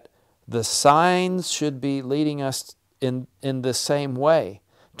that the signs should be leading us in the same way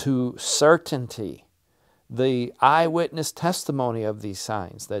to certainty. The eyewitness testimony of these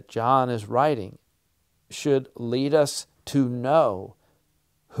signs that John is writing should lead us to know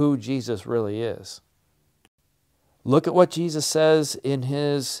who Jesus really is. Look at what Jesus says in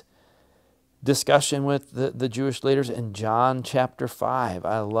his discussion with the Jewish leaders in John chapter 5.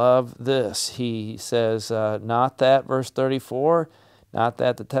 I love this. He says, not that, verse 34, not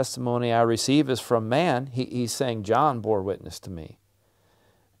that the testimony I receive is from man. He's saying John bore witness to me.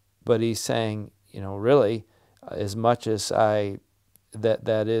 But he's saying, really, as much as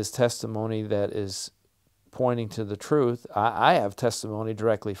that is testimony that is pointing to the truth, I have testimony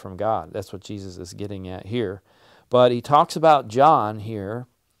directly from God. That's what Jesus is getting at here. But he talks about John here,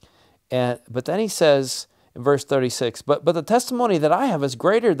 but then he says in verse 36, but the testimony that I have is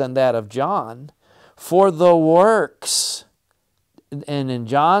greater than that of John, for the works. And in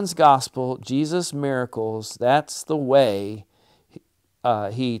John's gospel, Jesus' miracles, that's the way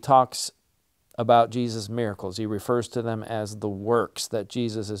he talks about Jesus' miracles. He refers to them as the works that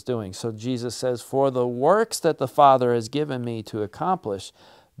Jesus is doing. So Jesus says, for the works that the Father has given me to accomplish,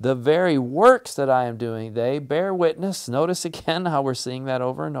 the very works that I am doing, they bear witness. Notice again how we're seeing that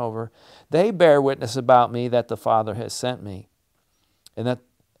over and over. They bear witness about me that the Father has sent me. And that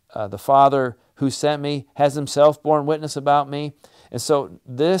the Father who sent me has himself borne witness about me. And so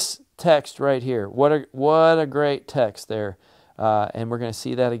this text right here, what a great text there. And we're going to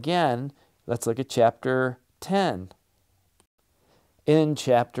see that again. Let's look at chapter 10. In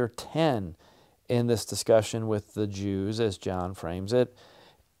chapter 10, in this discussion with the Jews, as John frames it,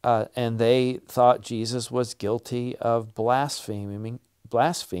 and they thought Jesus was guilty of blaspheming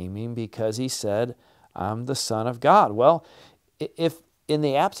because he said, I'm the Son of God. Well, if in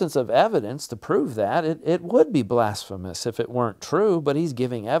the absence of evidence to prove that, it would be blasphemous if it weren't true, but he's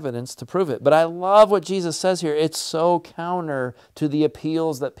giving evidence to prove it. But I love what Jesus says here. It's so counter to the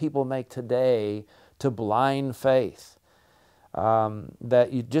appeals that people make today to blind faith, that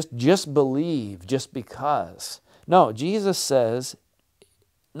you just believe just because. No, Jesus says,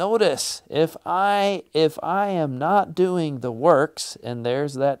 notice, if I am not doing the works, and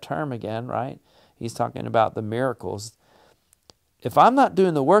there's that term again, right? He's talking about the miracles. If I'm not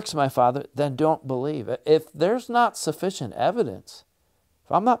doing the works of my Father, then don't believe. If there's not sufficient evidence,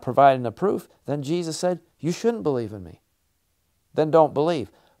 if I'm not providing the proof, then Jesus said, you shouldn't believe in me. Then don't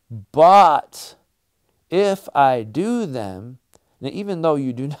believe. But if I do them, even though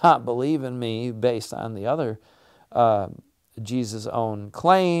you do not believe in me based on the other Jesus' own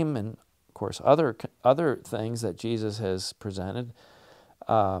claim, and of course other things that Jesus has presented,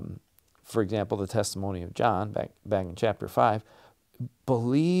 for example, the testimony of John back in chapter 5,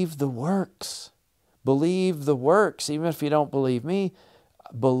 believe the works. Believe the works. Even if you don't believe me,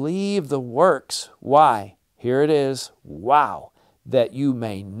 believe the works. Why? Here it is. Wow. That you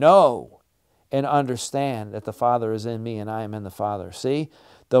may know and understand that the Father is in me and I am in the Father. See?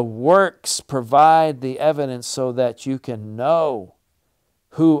 The works provide the evidence so that you can know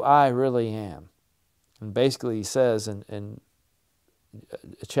who I really am. And basically he says in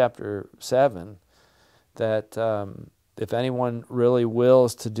chapter 7 that if anyone really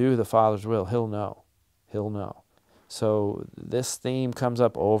wills to do the Father's will, he'll know. He'll know. So this theme comes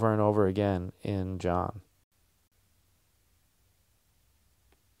up over and over again in John.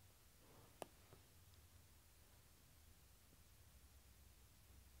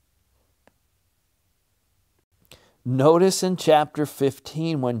 Notice in chapter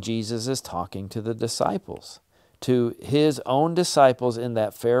 15 when Jesus is talking to the disciples, to his own disciples in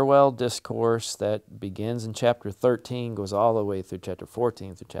that farewell discourse that begins in chapter 13, goes all the way through chapter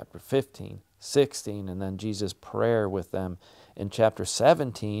 14, through chapter 15, 16, and then Jesus' prayer with them in chapter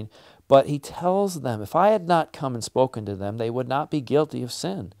 17. But he tells them, if I had not come and spoken to them, they would not be guilty of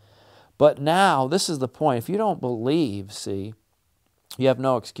sin. But now, this is the point, if you don't believe, see, you have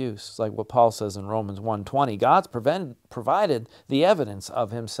no excuse. It's like what Paul says in Romans 1:20. God's provided the evidence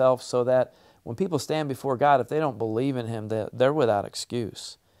of himself so that when people stand before God, if they don't believe in him, they're without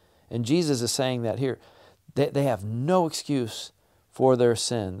excuse. And Jesus is saying that here. They have no excuse for their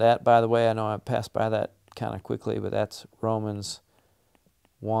sin. That, by the way, I know I passed by that kind of quickly, but that's Romans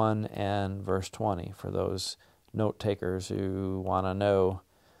 1 and verse 20 for those note takers who want to know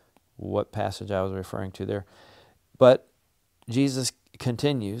what passage I was referring to there. But Jesus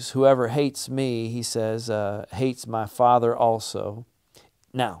continues, whoever hates me, he says, hates my Father also.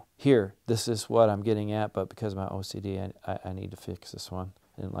 Now, here, this is what I'm getting at, but because of my OCD, I need to fix this one.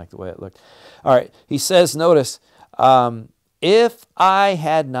 I didn't like the way it looked. All right, he says, notice, if I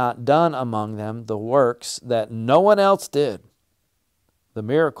had not done among them the works that no one else did, the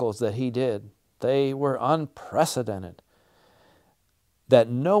miracles that he did, they were unprecedented, that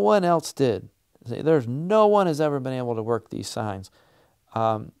no one else did. There's no one has ever been able to work these signs.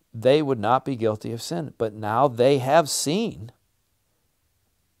 They would not be guilty of sin. But now they have seen,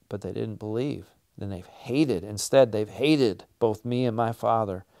 but they didn't believe. Then they've hated. Instead, they've hated both me and my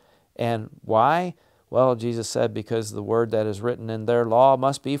Father. And why? Well, Jesus said, because the word that is written in their law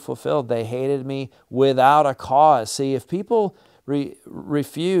must be fulfilled. They hated me without a cause. See, if people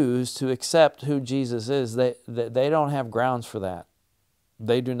refuse to accept who Jesus is, they don't have grounds for that.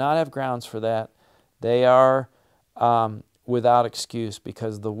 They do not have grounds for that. They are without excuse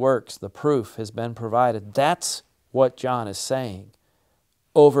because the works, the proof has been provided. That's what John is saying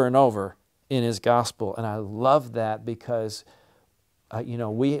over and over in his gospel. And I love that because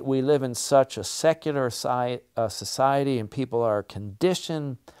we live in such a secular society, and people are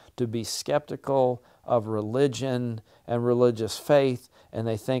conditioned to be skeptical of religion and religious faith, and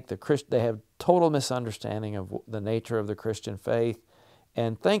they think they have total misunderstanding of the nature of the Christian faith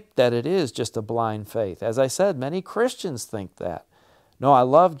and think that it is just a blind faith. As I said, many Christians think that. No, I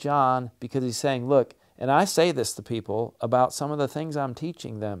love John because he's saying, look, and I say this to people about some of the things I'm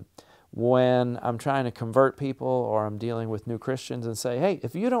teaching them when I'm trying to convert people or I'm dealing with new Christians and say, hey,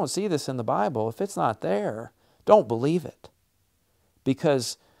 if you don't see this in the Bible, if it's not there, don't believe it.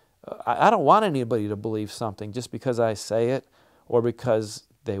 Because I don't want anybody to believe something just because I say it or because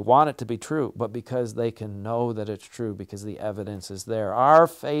they want it to be true, but because they can know that it's true because the evidence is there. Our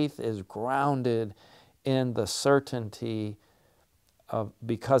faith is grounded in the certainty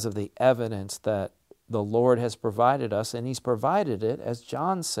because of the evidence that the Lord has provided us, and He's provided it, as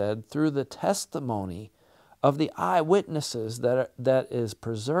John said, through the testimony of the eyewitnesses that is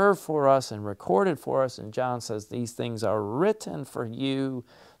preserved for us and recorded for us. And John says these things are written for you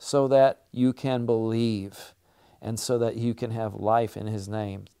so that you can believe and so that you can have life in His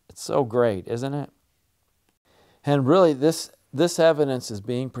name. It's so great, isn't it? And really, this evidence is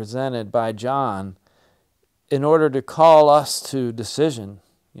being presented by John in order to call us to decision.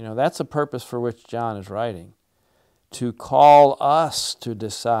 That's a purpose for which John is writing, to call us to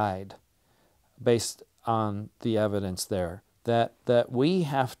decide based on the evidence there, that we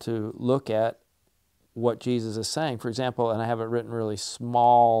have to look at what Jesus is saying. For example, and I have it written really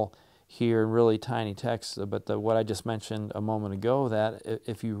small here, really tiny text, but what I just mentioned a moment ago, that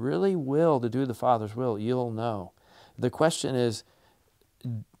if you really will to do the Father's will, you'll know. The question is,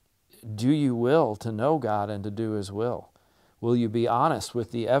 do you will to know God and to do His will? Will you be honest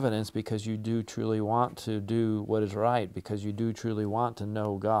with the evidence because you do truly want to do what is right, because you do truly want to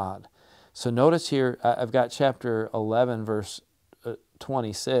know God? So notice here, I've got chapter 11, verse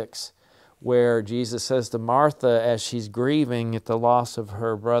 26, where Jesus says to Martha as she's grieving at the loss of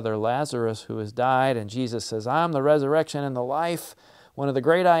her brother Lazarus who has died, and Jesus says, I'm the resurrection and the life. One of the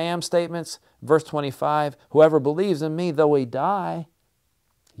great I am statements, verse 25, whoever believes in me, though he die,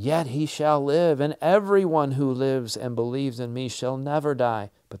 yet he shall live, and everyone who lives and believes in me shall never die.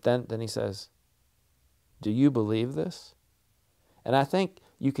 But then he says, do you believe this? And I think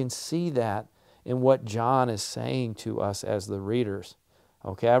you can see that in what John is saying to us as the readers.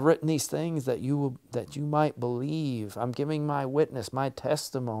 Okay, I've written these things that you might believe. I'm giving my witness, my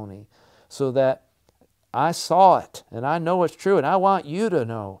testimony, so that I saw it, and I know it's true, and I want you to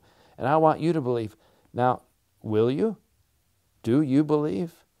know, and I want you to believe. Now, will you? Do you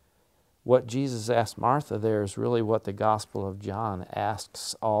believe? What Jesus asked Martha there is really what the Gospel of John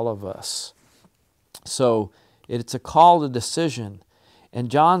asks all of us. So it's a call to decision.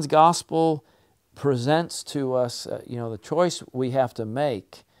 And John's Gospel presents to us, the choice we have to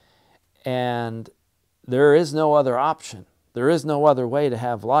make. And there is no other option. There is no other way to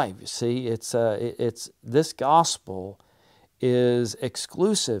have life. You see, this Gospel is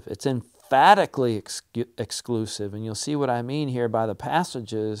exclusive. It's emphatically exclusive. And you'll see what I mean here by the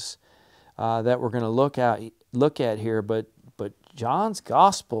passages that we're going to look at here, but John's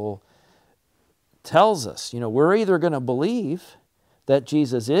Gospel tells us, we're either going to believe that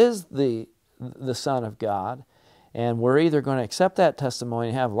Jesus is the Son of God, and we're either going to accept that testimony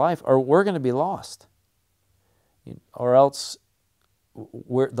and have life, or we're going to be lost, or else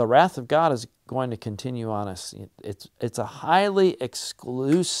the wrath of God is going to continue on us. It's a highly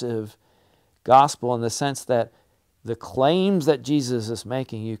exclusive gospel in the sense that the claims that Jesus is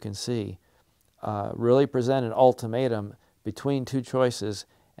making, you can see, really present an ultimatum between two choices,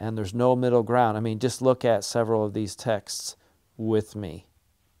 and there's no middle ground. I mean, just look at several of these texts with me.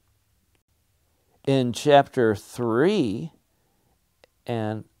 In chapter 3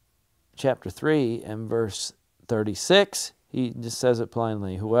 and verse 36, he just says it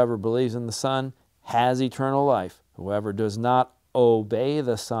plainly. Whoever believes in the Son has eternal life. Whoever does not obey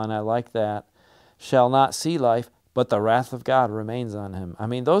the Son, I like that, shall not see life, but the wrath of God remains on him. I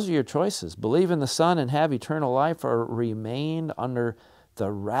mean, those are your choices. Believe in the Son and have eternal life, or remain under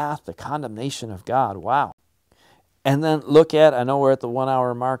the wrath, the condemnation of God. Wow. And then look at, I know we're at the 1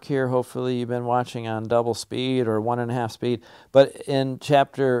 hour mark here. Hopefully you've been watching on double speed or 1.5 speed. But in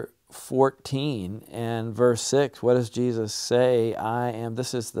chapter 14 and verse 6, what does Jesus say? I am,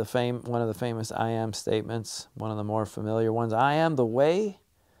 this is one of the famous I am statements, one of the more familiar ones. I am the way,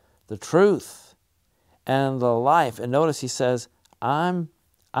 the truth, and the life. And notice he says, I'm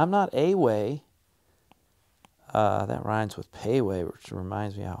not a way. That rhymes with pay way, which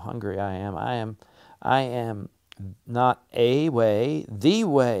reminds me how hungry I am. I am not a way,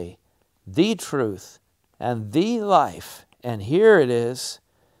 the truth, and the life. And here it is.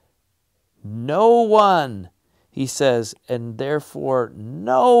 No one, he says, and therefore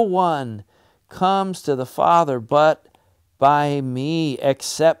no one comes to the Father but by me,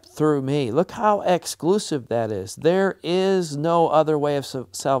 except through me. Look how exclusive that is. There is no other way of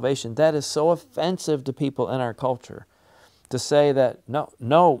salvation. That is so offensive to people in our culture, to say that,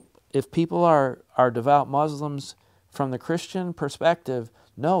 no, if people are devout Muslims from the Christian perspective,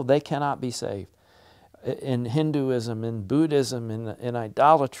 no, they cannot be saved. In Hinduism, in Buddhism, in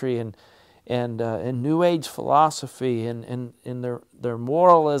idolatry, and in New Age philosophy, in their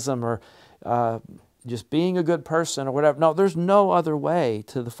moralism, or just being a good person or whatever. No, there's no other way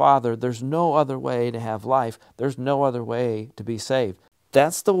to the Father. There's no other way to have life. There's no other way to be saved.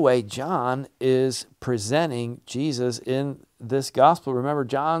 That's the way John is presenting Jesus in this gospel. Remember,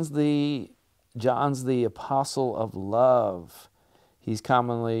 John's the apostle of love. He's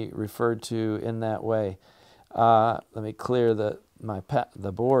commonly referred to in that way. Let me clear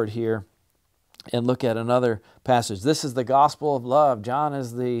the board here and look at another passage. This is the gospel of love. John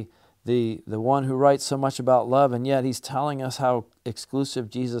is the one who writes so much about love, and yet he's telling us how exclusive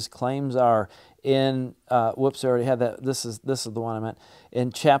Jesus' claims are. In whoops, I already had that. This is the one I meant.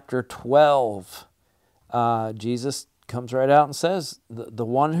 In chapter 12, Jesus comes right out and says, the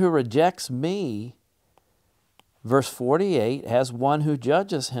one who rejects me, verse 48, has one who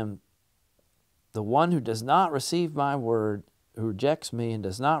judges him. The one who does not receive my word, who rejects me and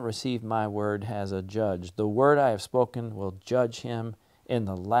does not receive my word, has a judge. The word I have spoken will judge him in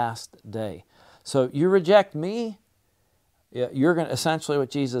the last day. So you reject me, you're going to, essentially what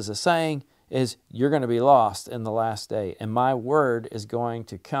Jesus is saying is, you're going to be lost in the last day, and my word is going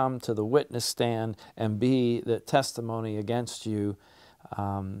to come to the witness stand and be the testimony against you,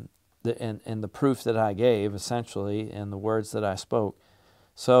 and the proof that I gave, essentially, and the words that I spoke.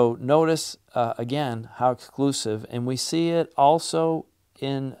 So notice again how exclusive, and we see it also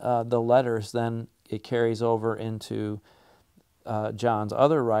in the letters. Then it carries over into John's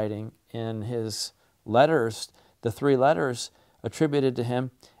other writing in his letters, the 3 letters attributed to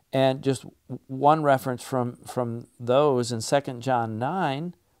him. And just one reference from those in 2 John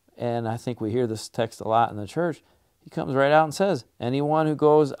 9, and I think we hear this text a lot in the church, he comes right out and says, anyone who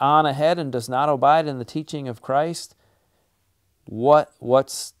goes on ahead and does not abide in the teaching of Christ,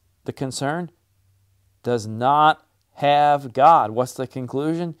 what's the concern? Does not have God. What's the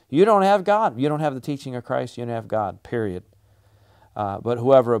conclusion? You don't have God. You don't have the teaching of Christ. You don't have God, period. But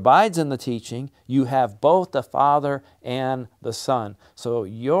whoever abides in the teaching, you have both the Father and the Son. So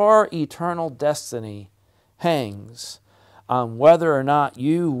your eternal destiny hangs on whether or not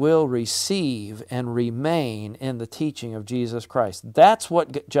you will receive and remain in the teaching of Jesus Christ. That's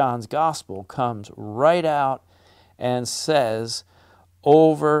what John's gospel comes right out and says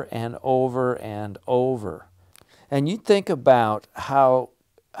over and over and over. And you think about how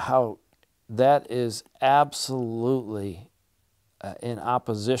that is absolutely in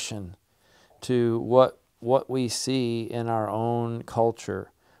opposition to what we see in our own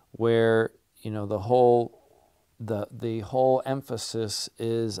culture, where the whole emphasis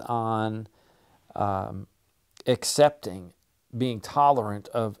is on accepting, being tolerant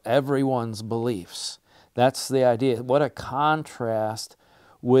of everyone's beliefs. That's the idea. What a contrast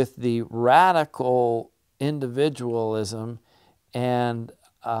with the radical individualism and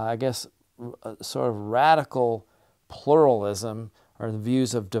I guess sort of radical pluralism, or the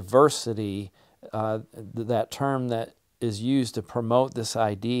views of diversity, that term that is used to promote this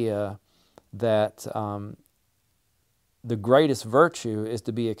idea that the greatest virtue is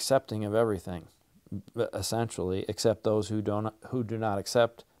to be accepting of everything, essentially, except those who do not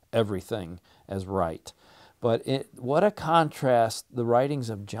accept everything as right. But what a contrast the writings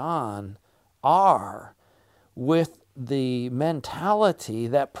of John are with the mentality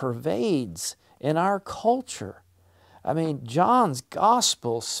that pervades in our culture. I mean, John's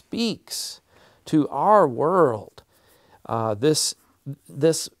gospel speaks to our world. This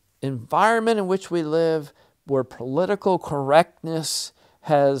environment in which we live, where political correctness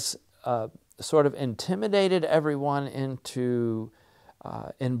has sort of intimidated everyone into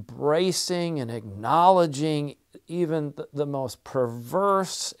embracing and acknowledging even the most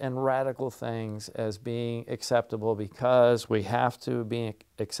perverse and radical things as being acceptable because we have to be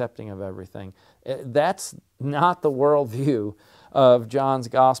accepting of everything. That's not the worldview of John's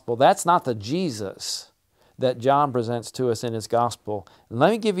gospel. That's not the Jesus that John presents to us in his gospel. And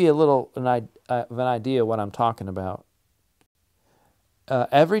let me give you a little of an idea of what I'm talking about.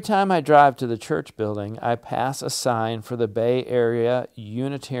 Every time I drive to the church building, I pass a sign for the Bay Area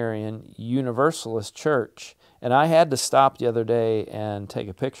Unitarian Universalist Church. And I had to stop the other day and take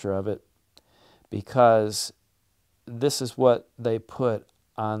a picture of it because this is what they put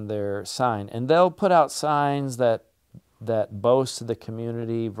on their sign. And they'll put out signs that boast to the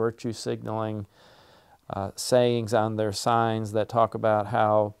community, virtue signaling, sayings on their signs that talk about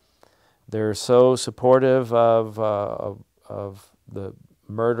how they're so supportive of the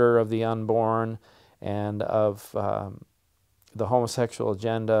murder of the unborn and of the homosexual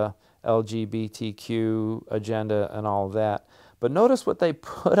agenda, LGBTQ agenda, and all of that. But notice what they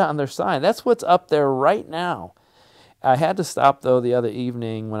put on their sign. That's what's up there right now. I had to stop, though, the other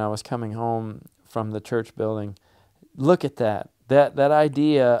evening when I was coming home from the church building. Look at that. That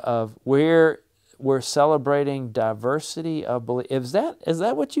idea of where we're celebrating diversity of belief. Is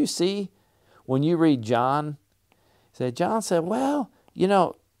that what you see when you read John? John said, well, you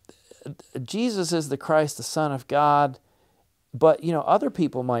know, Jesus is the Christ, the Son of God, but, you know, other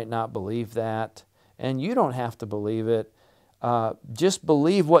people might not believe that, and you don't have to believe it. Just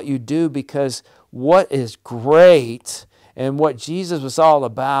believe what you do, because what is great and what Jesus was all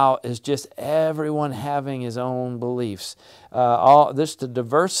about is just everyone having his own beliefs. There's the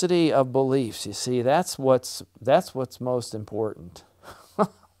diversity of beliefs. You see, that's what's most important.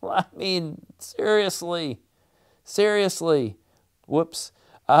 I mean, seriously. Whoops.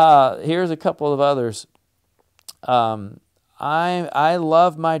 Here's a couple of others. I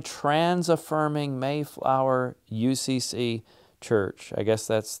love my trans-affirming Mayflower UCC church. I guess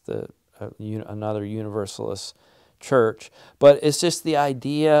that's another Universalist church. But it's just the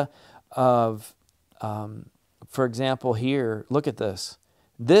idea of, for example, here, look at this.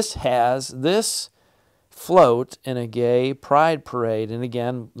 This float in a gay pride parade. And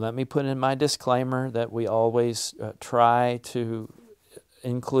again, let me put in my disclaimer that we always try to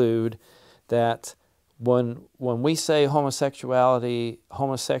include that when we say homosexual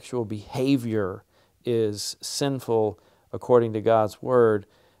behavior is sinful according to God's Word,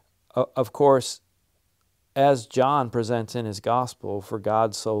 of course, as John presents in his gospel, for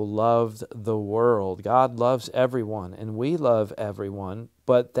God so loved the world. God loves everyone, and we love everyone,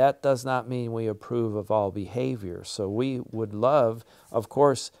 but that does not mean we approve of all behavior. So we would love, of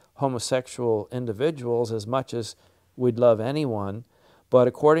course, homosexual individuals as much as we'd love anyone, but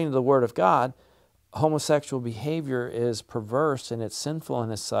according to the Word of God, homosexual behavior is perverse and it's sinful in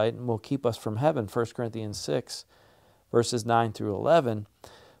His sight and will keep us from heaven, 1 Corinthians 6, verses 9 through 11.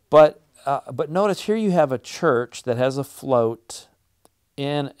 But notice here you have a church that has a float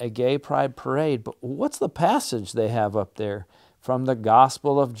in a gay pride parade. But what's the passage they have up there? From the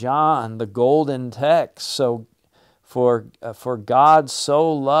Gospel of John, the golden text. So for God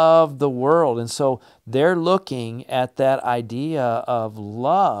so loved the world. And so they're looking at that idea of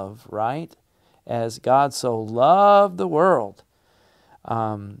love, right? As God so loved the world.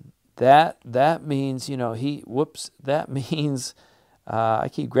 That means, you know, that means... I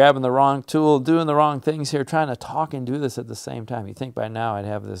keep grabbing the wrong tool, doing the wrong things here, trying to talk and do this at the same time. You think by now I'd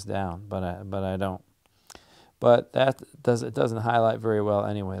have this down, but I don't. But it doesn't highlight very well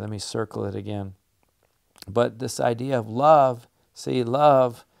anyway. Let me circle it again. But this idea of love,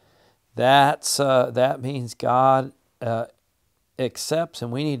 love, that means God accepts,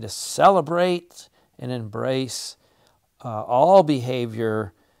 and we need to celebrate and embrace all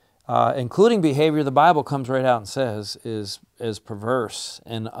behavior, including behavior the Bible comes right out and says is perverse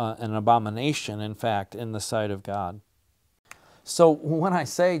and an abomination, in fact, in the sight of God. So when I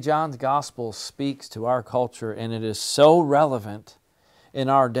say John's Gospel speaks to our culture and it is so relevant in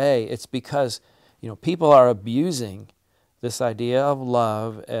our day, it's because, you know, people are abusing this idea of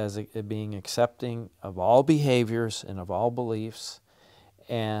love as it being accepting of all behaviors and of all beliefs.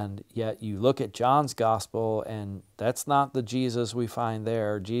 And yet you look at John's Gospel, and that's not the Jesus we find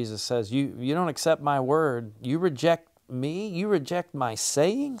there. Jesus says, you don't accept my word. You reject me. You reject my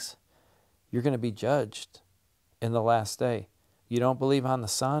sayings. you're going to be judged in the last day. You don't believe on the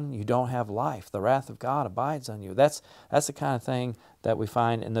Son, you don't have life. The wrath of God abides on you. That's the kind of thing that we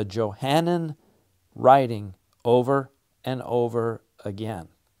find in the Johannine writing over and over again.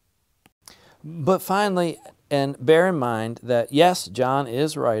 But finally, and bear in mind that yes, John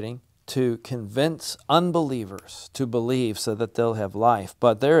is writing to convince unbelievers to believe so that they'll have life.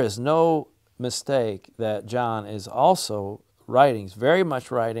 But there is no mistake that John is also writing, he's very much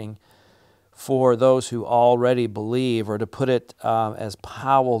writing for those who already believe, or to put it as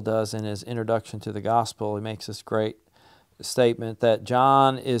Powell does in his introduction to the gospel, he makes this great statement that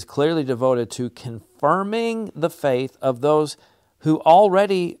John is clearly devoted to confirming the faith of those who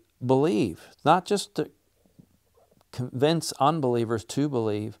already believe, not just to convince unbelievers to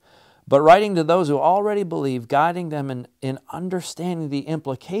believe, but writing to those who already believe, guiding them in understanding the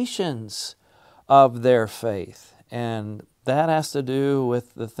implications of their faith. And that has to do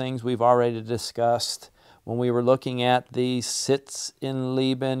with the things we've already discussed when we were looking at the Sitz in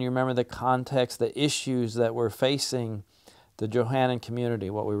Leben. You remember the context, the issues that were facing the Johannine community,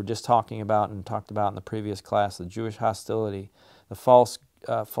 what we were just talking about and talked about in the previous class, the Jewish hostility, the false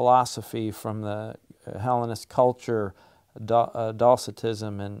philosophy from the Hellenist culture,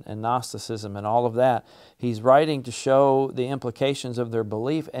 Docetism and Gnosticism and all of that. He's writing to show the implications of their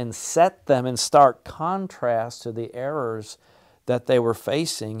belief and set them in stark contrast to the errors that they were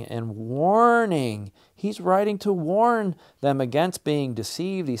facing and warning. He's writing to warn them against being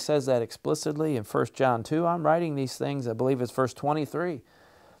deceived. He says that explicitly in 1 John 2. I'm writing these things, I believe it's verse 23.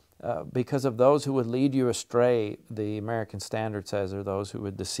 Because of those who would lead you astray, the American Standard says, or those who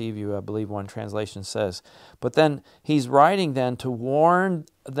would deceive you, I believe one translation says. But then he's writing then to warn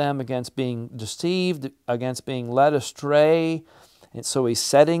them against being deceived, against being led astray. And so he's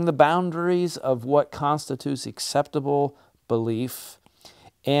setting the boundaries of what constitutes acceptable belief.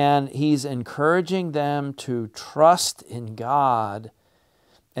 And he's encouraging them to trust in God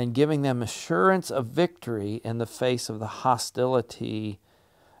and giving them assurance of victory in the face of the hostility,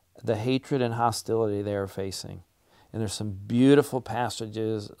 the hatred and hostility they are facing. And there's some beautiful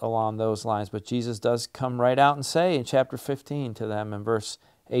passages along those lines, but Jesus does come right out and say in chapter 15 to them in verses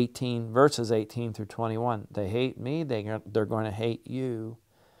 18 through 21, they hate me, they're going to hate you.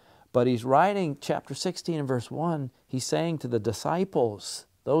 But he's writing chapter 16 and verse 1, he's saying to the disciples,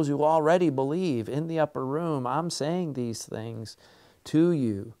 those who already believe in the upper room, I'm saying these things to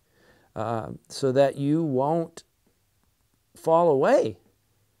you so that you won't fall away.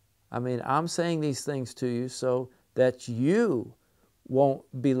 I mean, I'm saying these things to you so that you won't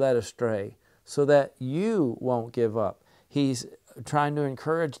be led astray, so that you won't give up. He's trying to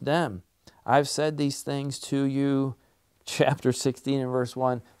encourage them. I've said these things to you, chapter 16 and verse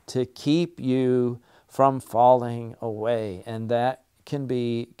 1, to keep you from falling away. And that can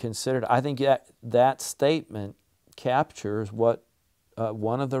be considered, I think that statement captures what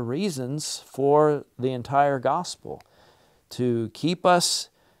one of the reasons for the entire gospel, to keep us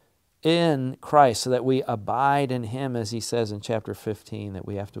in Christ so that we abide in Him, as he says in chapter 15, that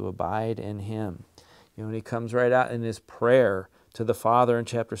we have to abide in Him. You know, and he comes right out in his prayer to the Father in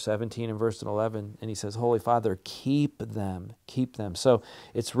chapter 17 and verse 11, and he says, Holy Father, keep them, keep them. So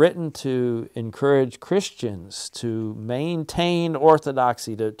it's written to encourage Christians to maintain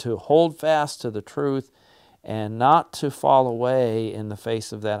orthodoxy, to hold fast to the truth, and not to fall away in the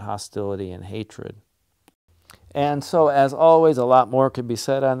face of that hostility and hatred. And so, as always, a lot more could be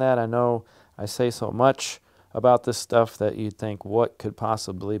said on that. I know I say so much about this stuff that you'd think, what could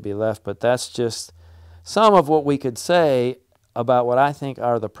possibly be left? But that's just some of what we could say about what I think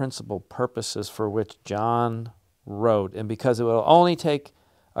are the principal purposes for which John wrote. And because it will only take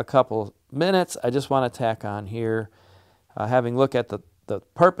a couple minutes, I just want to tack on here, having looked at the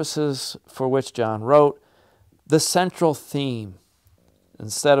purposes for which John wrote, the central theme.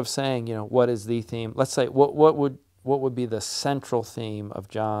 Instead of saying, you know, what is the theme, let's say what would be the central theme of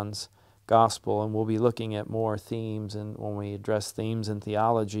John's gospel, and we'll be looking at more themes and when we address themes in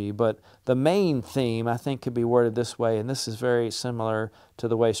theology. But the main theme, I think, could be worded this way, and this is very similar to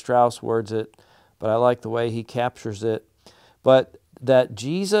the way Strauss words it, but I like the way he captures it. But that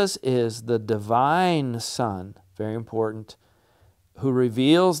Jesus is the divine Son, very important, who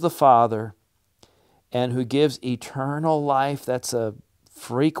reveals the Father and who gives eternal life. That's a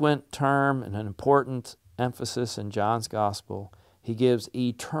frequent term and an important emphasis in John's gospel. He gives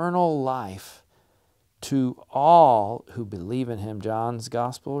eternal life to all who believe in Him. John's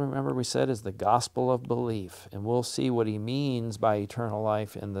gospel, remember we said, is the gospel of belief. And we'll see what he means by eternal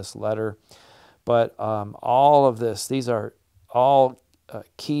life in this letter. But all of this, these are all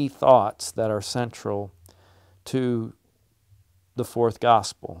key thoughts that are central to the fourth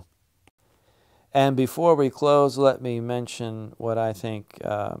gospel. And before we close, let me mention what I think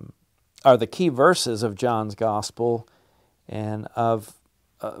are the key verses of John's Gospel. And of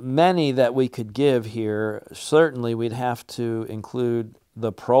many that we could give here, certainly we'd have to include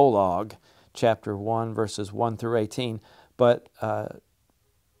the prologue, chapter 1, verses 1 through 18. But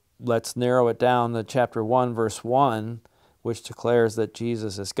let's narrow it down to chapter 1, verse 1, which declares that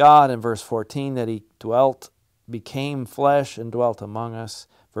Jesus is God, and verse 14 that He became flesh and dwelt among us.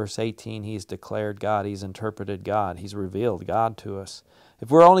 Verse 18, He's declared God, He's interpreted God, He's revealed God to us. If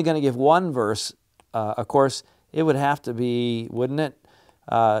we're only going to give one verse, of course, it would have to be, wouldn't it,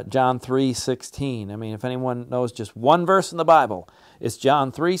 John 3:16. I mean, if anyone knows just one verse in the Bible, it's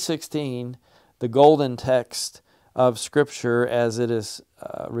John 3:16, the golden text of Scripture as it is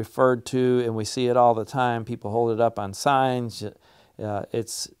referred to, and we see it all the time. People hold it up on signs.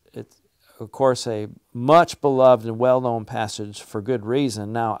 It's of course, a much beloved and well-known passage for good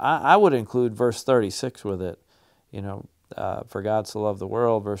reason. Now, I would include verse 36 with it. For God so loved the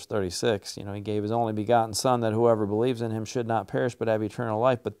world, verse 36, He gave His only begotten Son that whoever believes in Him should not perish but have eternal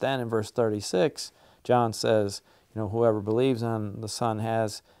life. But then in verse 36, John says, whoever believes on the Son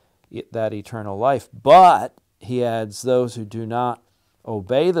has that eternal life. But, he adds, those who do not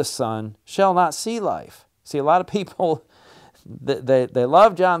obey the Son shall not see life. See, a lot of people, they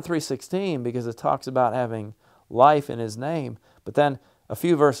love John 3:16 because it talks about having life in His name. But then a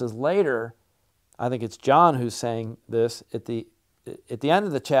few verses later, I think it's John who's saying this, at the end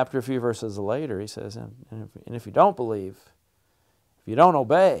of the chapter, a few verses later, he says, and if you don't believe, if you don't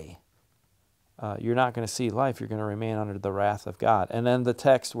obey, you're not going to see life. You're going to remain under the wrath of God. And then the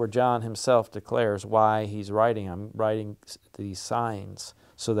text where John himself declares why he's writing, I'm writing these signs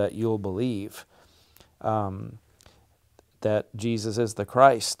so that you'll believe that Jesus is the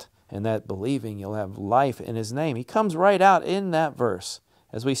Christ, and that believing you'll have life in His name. He comes right out in that verse.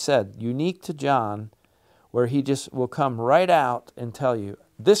 As we said, unique to John, where he just will come right out and tell you,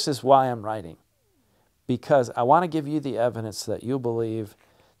 this is why I'm writing. Because I want to give you the evidence that you'll believe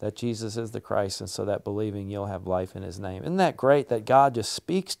that Jesus is the Christ, and so that believing you'll have life in His name. Isn't that great that God just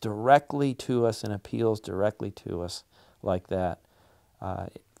speaks directly to us and appeals directly to us like that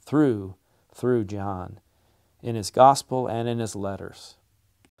through John in his gospel and in his letters.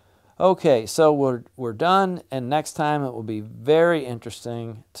 Okay, so we're done, and next time it will be very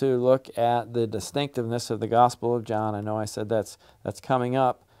interesting to look at the distinctiveness of the Gospel of John. I know I said that's coming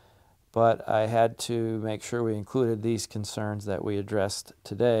up, but I had to make sure we included these concerns that we addressed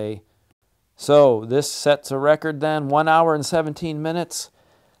today. So this sets a record then, 1 hour and 17 minutes.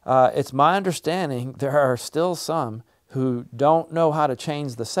 It's my understanding there are still some who don't know how to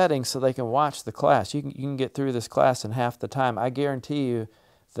change the settings so they can watch the class. You can get through this class in half the time. I guarantee you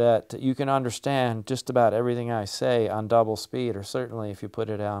that you can understand just about everything I say on double speed, or certainly if you put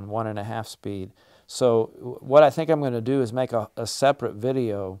it on 1.5 speed. So what I think I'm going to do is make a separate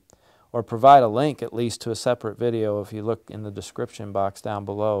video, or provide a link at least to a separate video. If you look in the description box down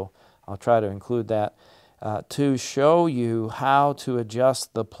below, I'll try to include that, to show you how to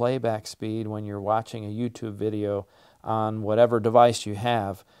adjust the playback speed when you're watching a YouTube video on whatever device you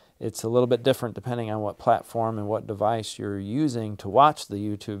have. It's a little bit different depending on what platform and what device you're using to watch the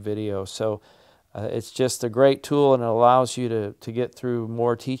YouTube video. So it's just a great tool, and it allows you to get through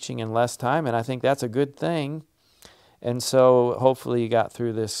more teaching in less time, and I think that's a good thing. And so hopefully you got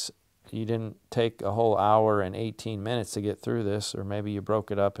through this. You didn't take a whole hour and 18 minutes to get through this, or maybe you broke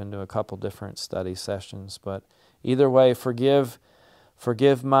it up into a couple different study sessions. But either way, forgive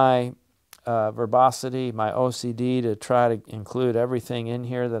my verbosity, my OCD, to try to include everything in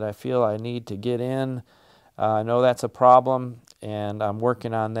here that I feel I need to get in. I know that's a problem, and I'm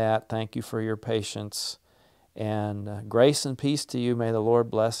working on that. Thank you for your patience. And grace and peace to you. May the Lord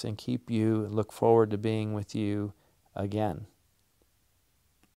bless and keep you. Look forward to being with you again.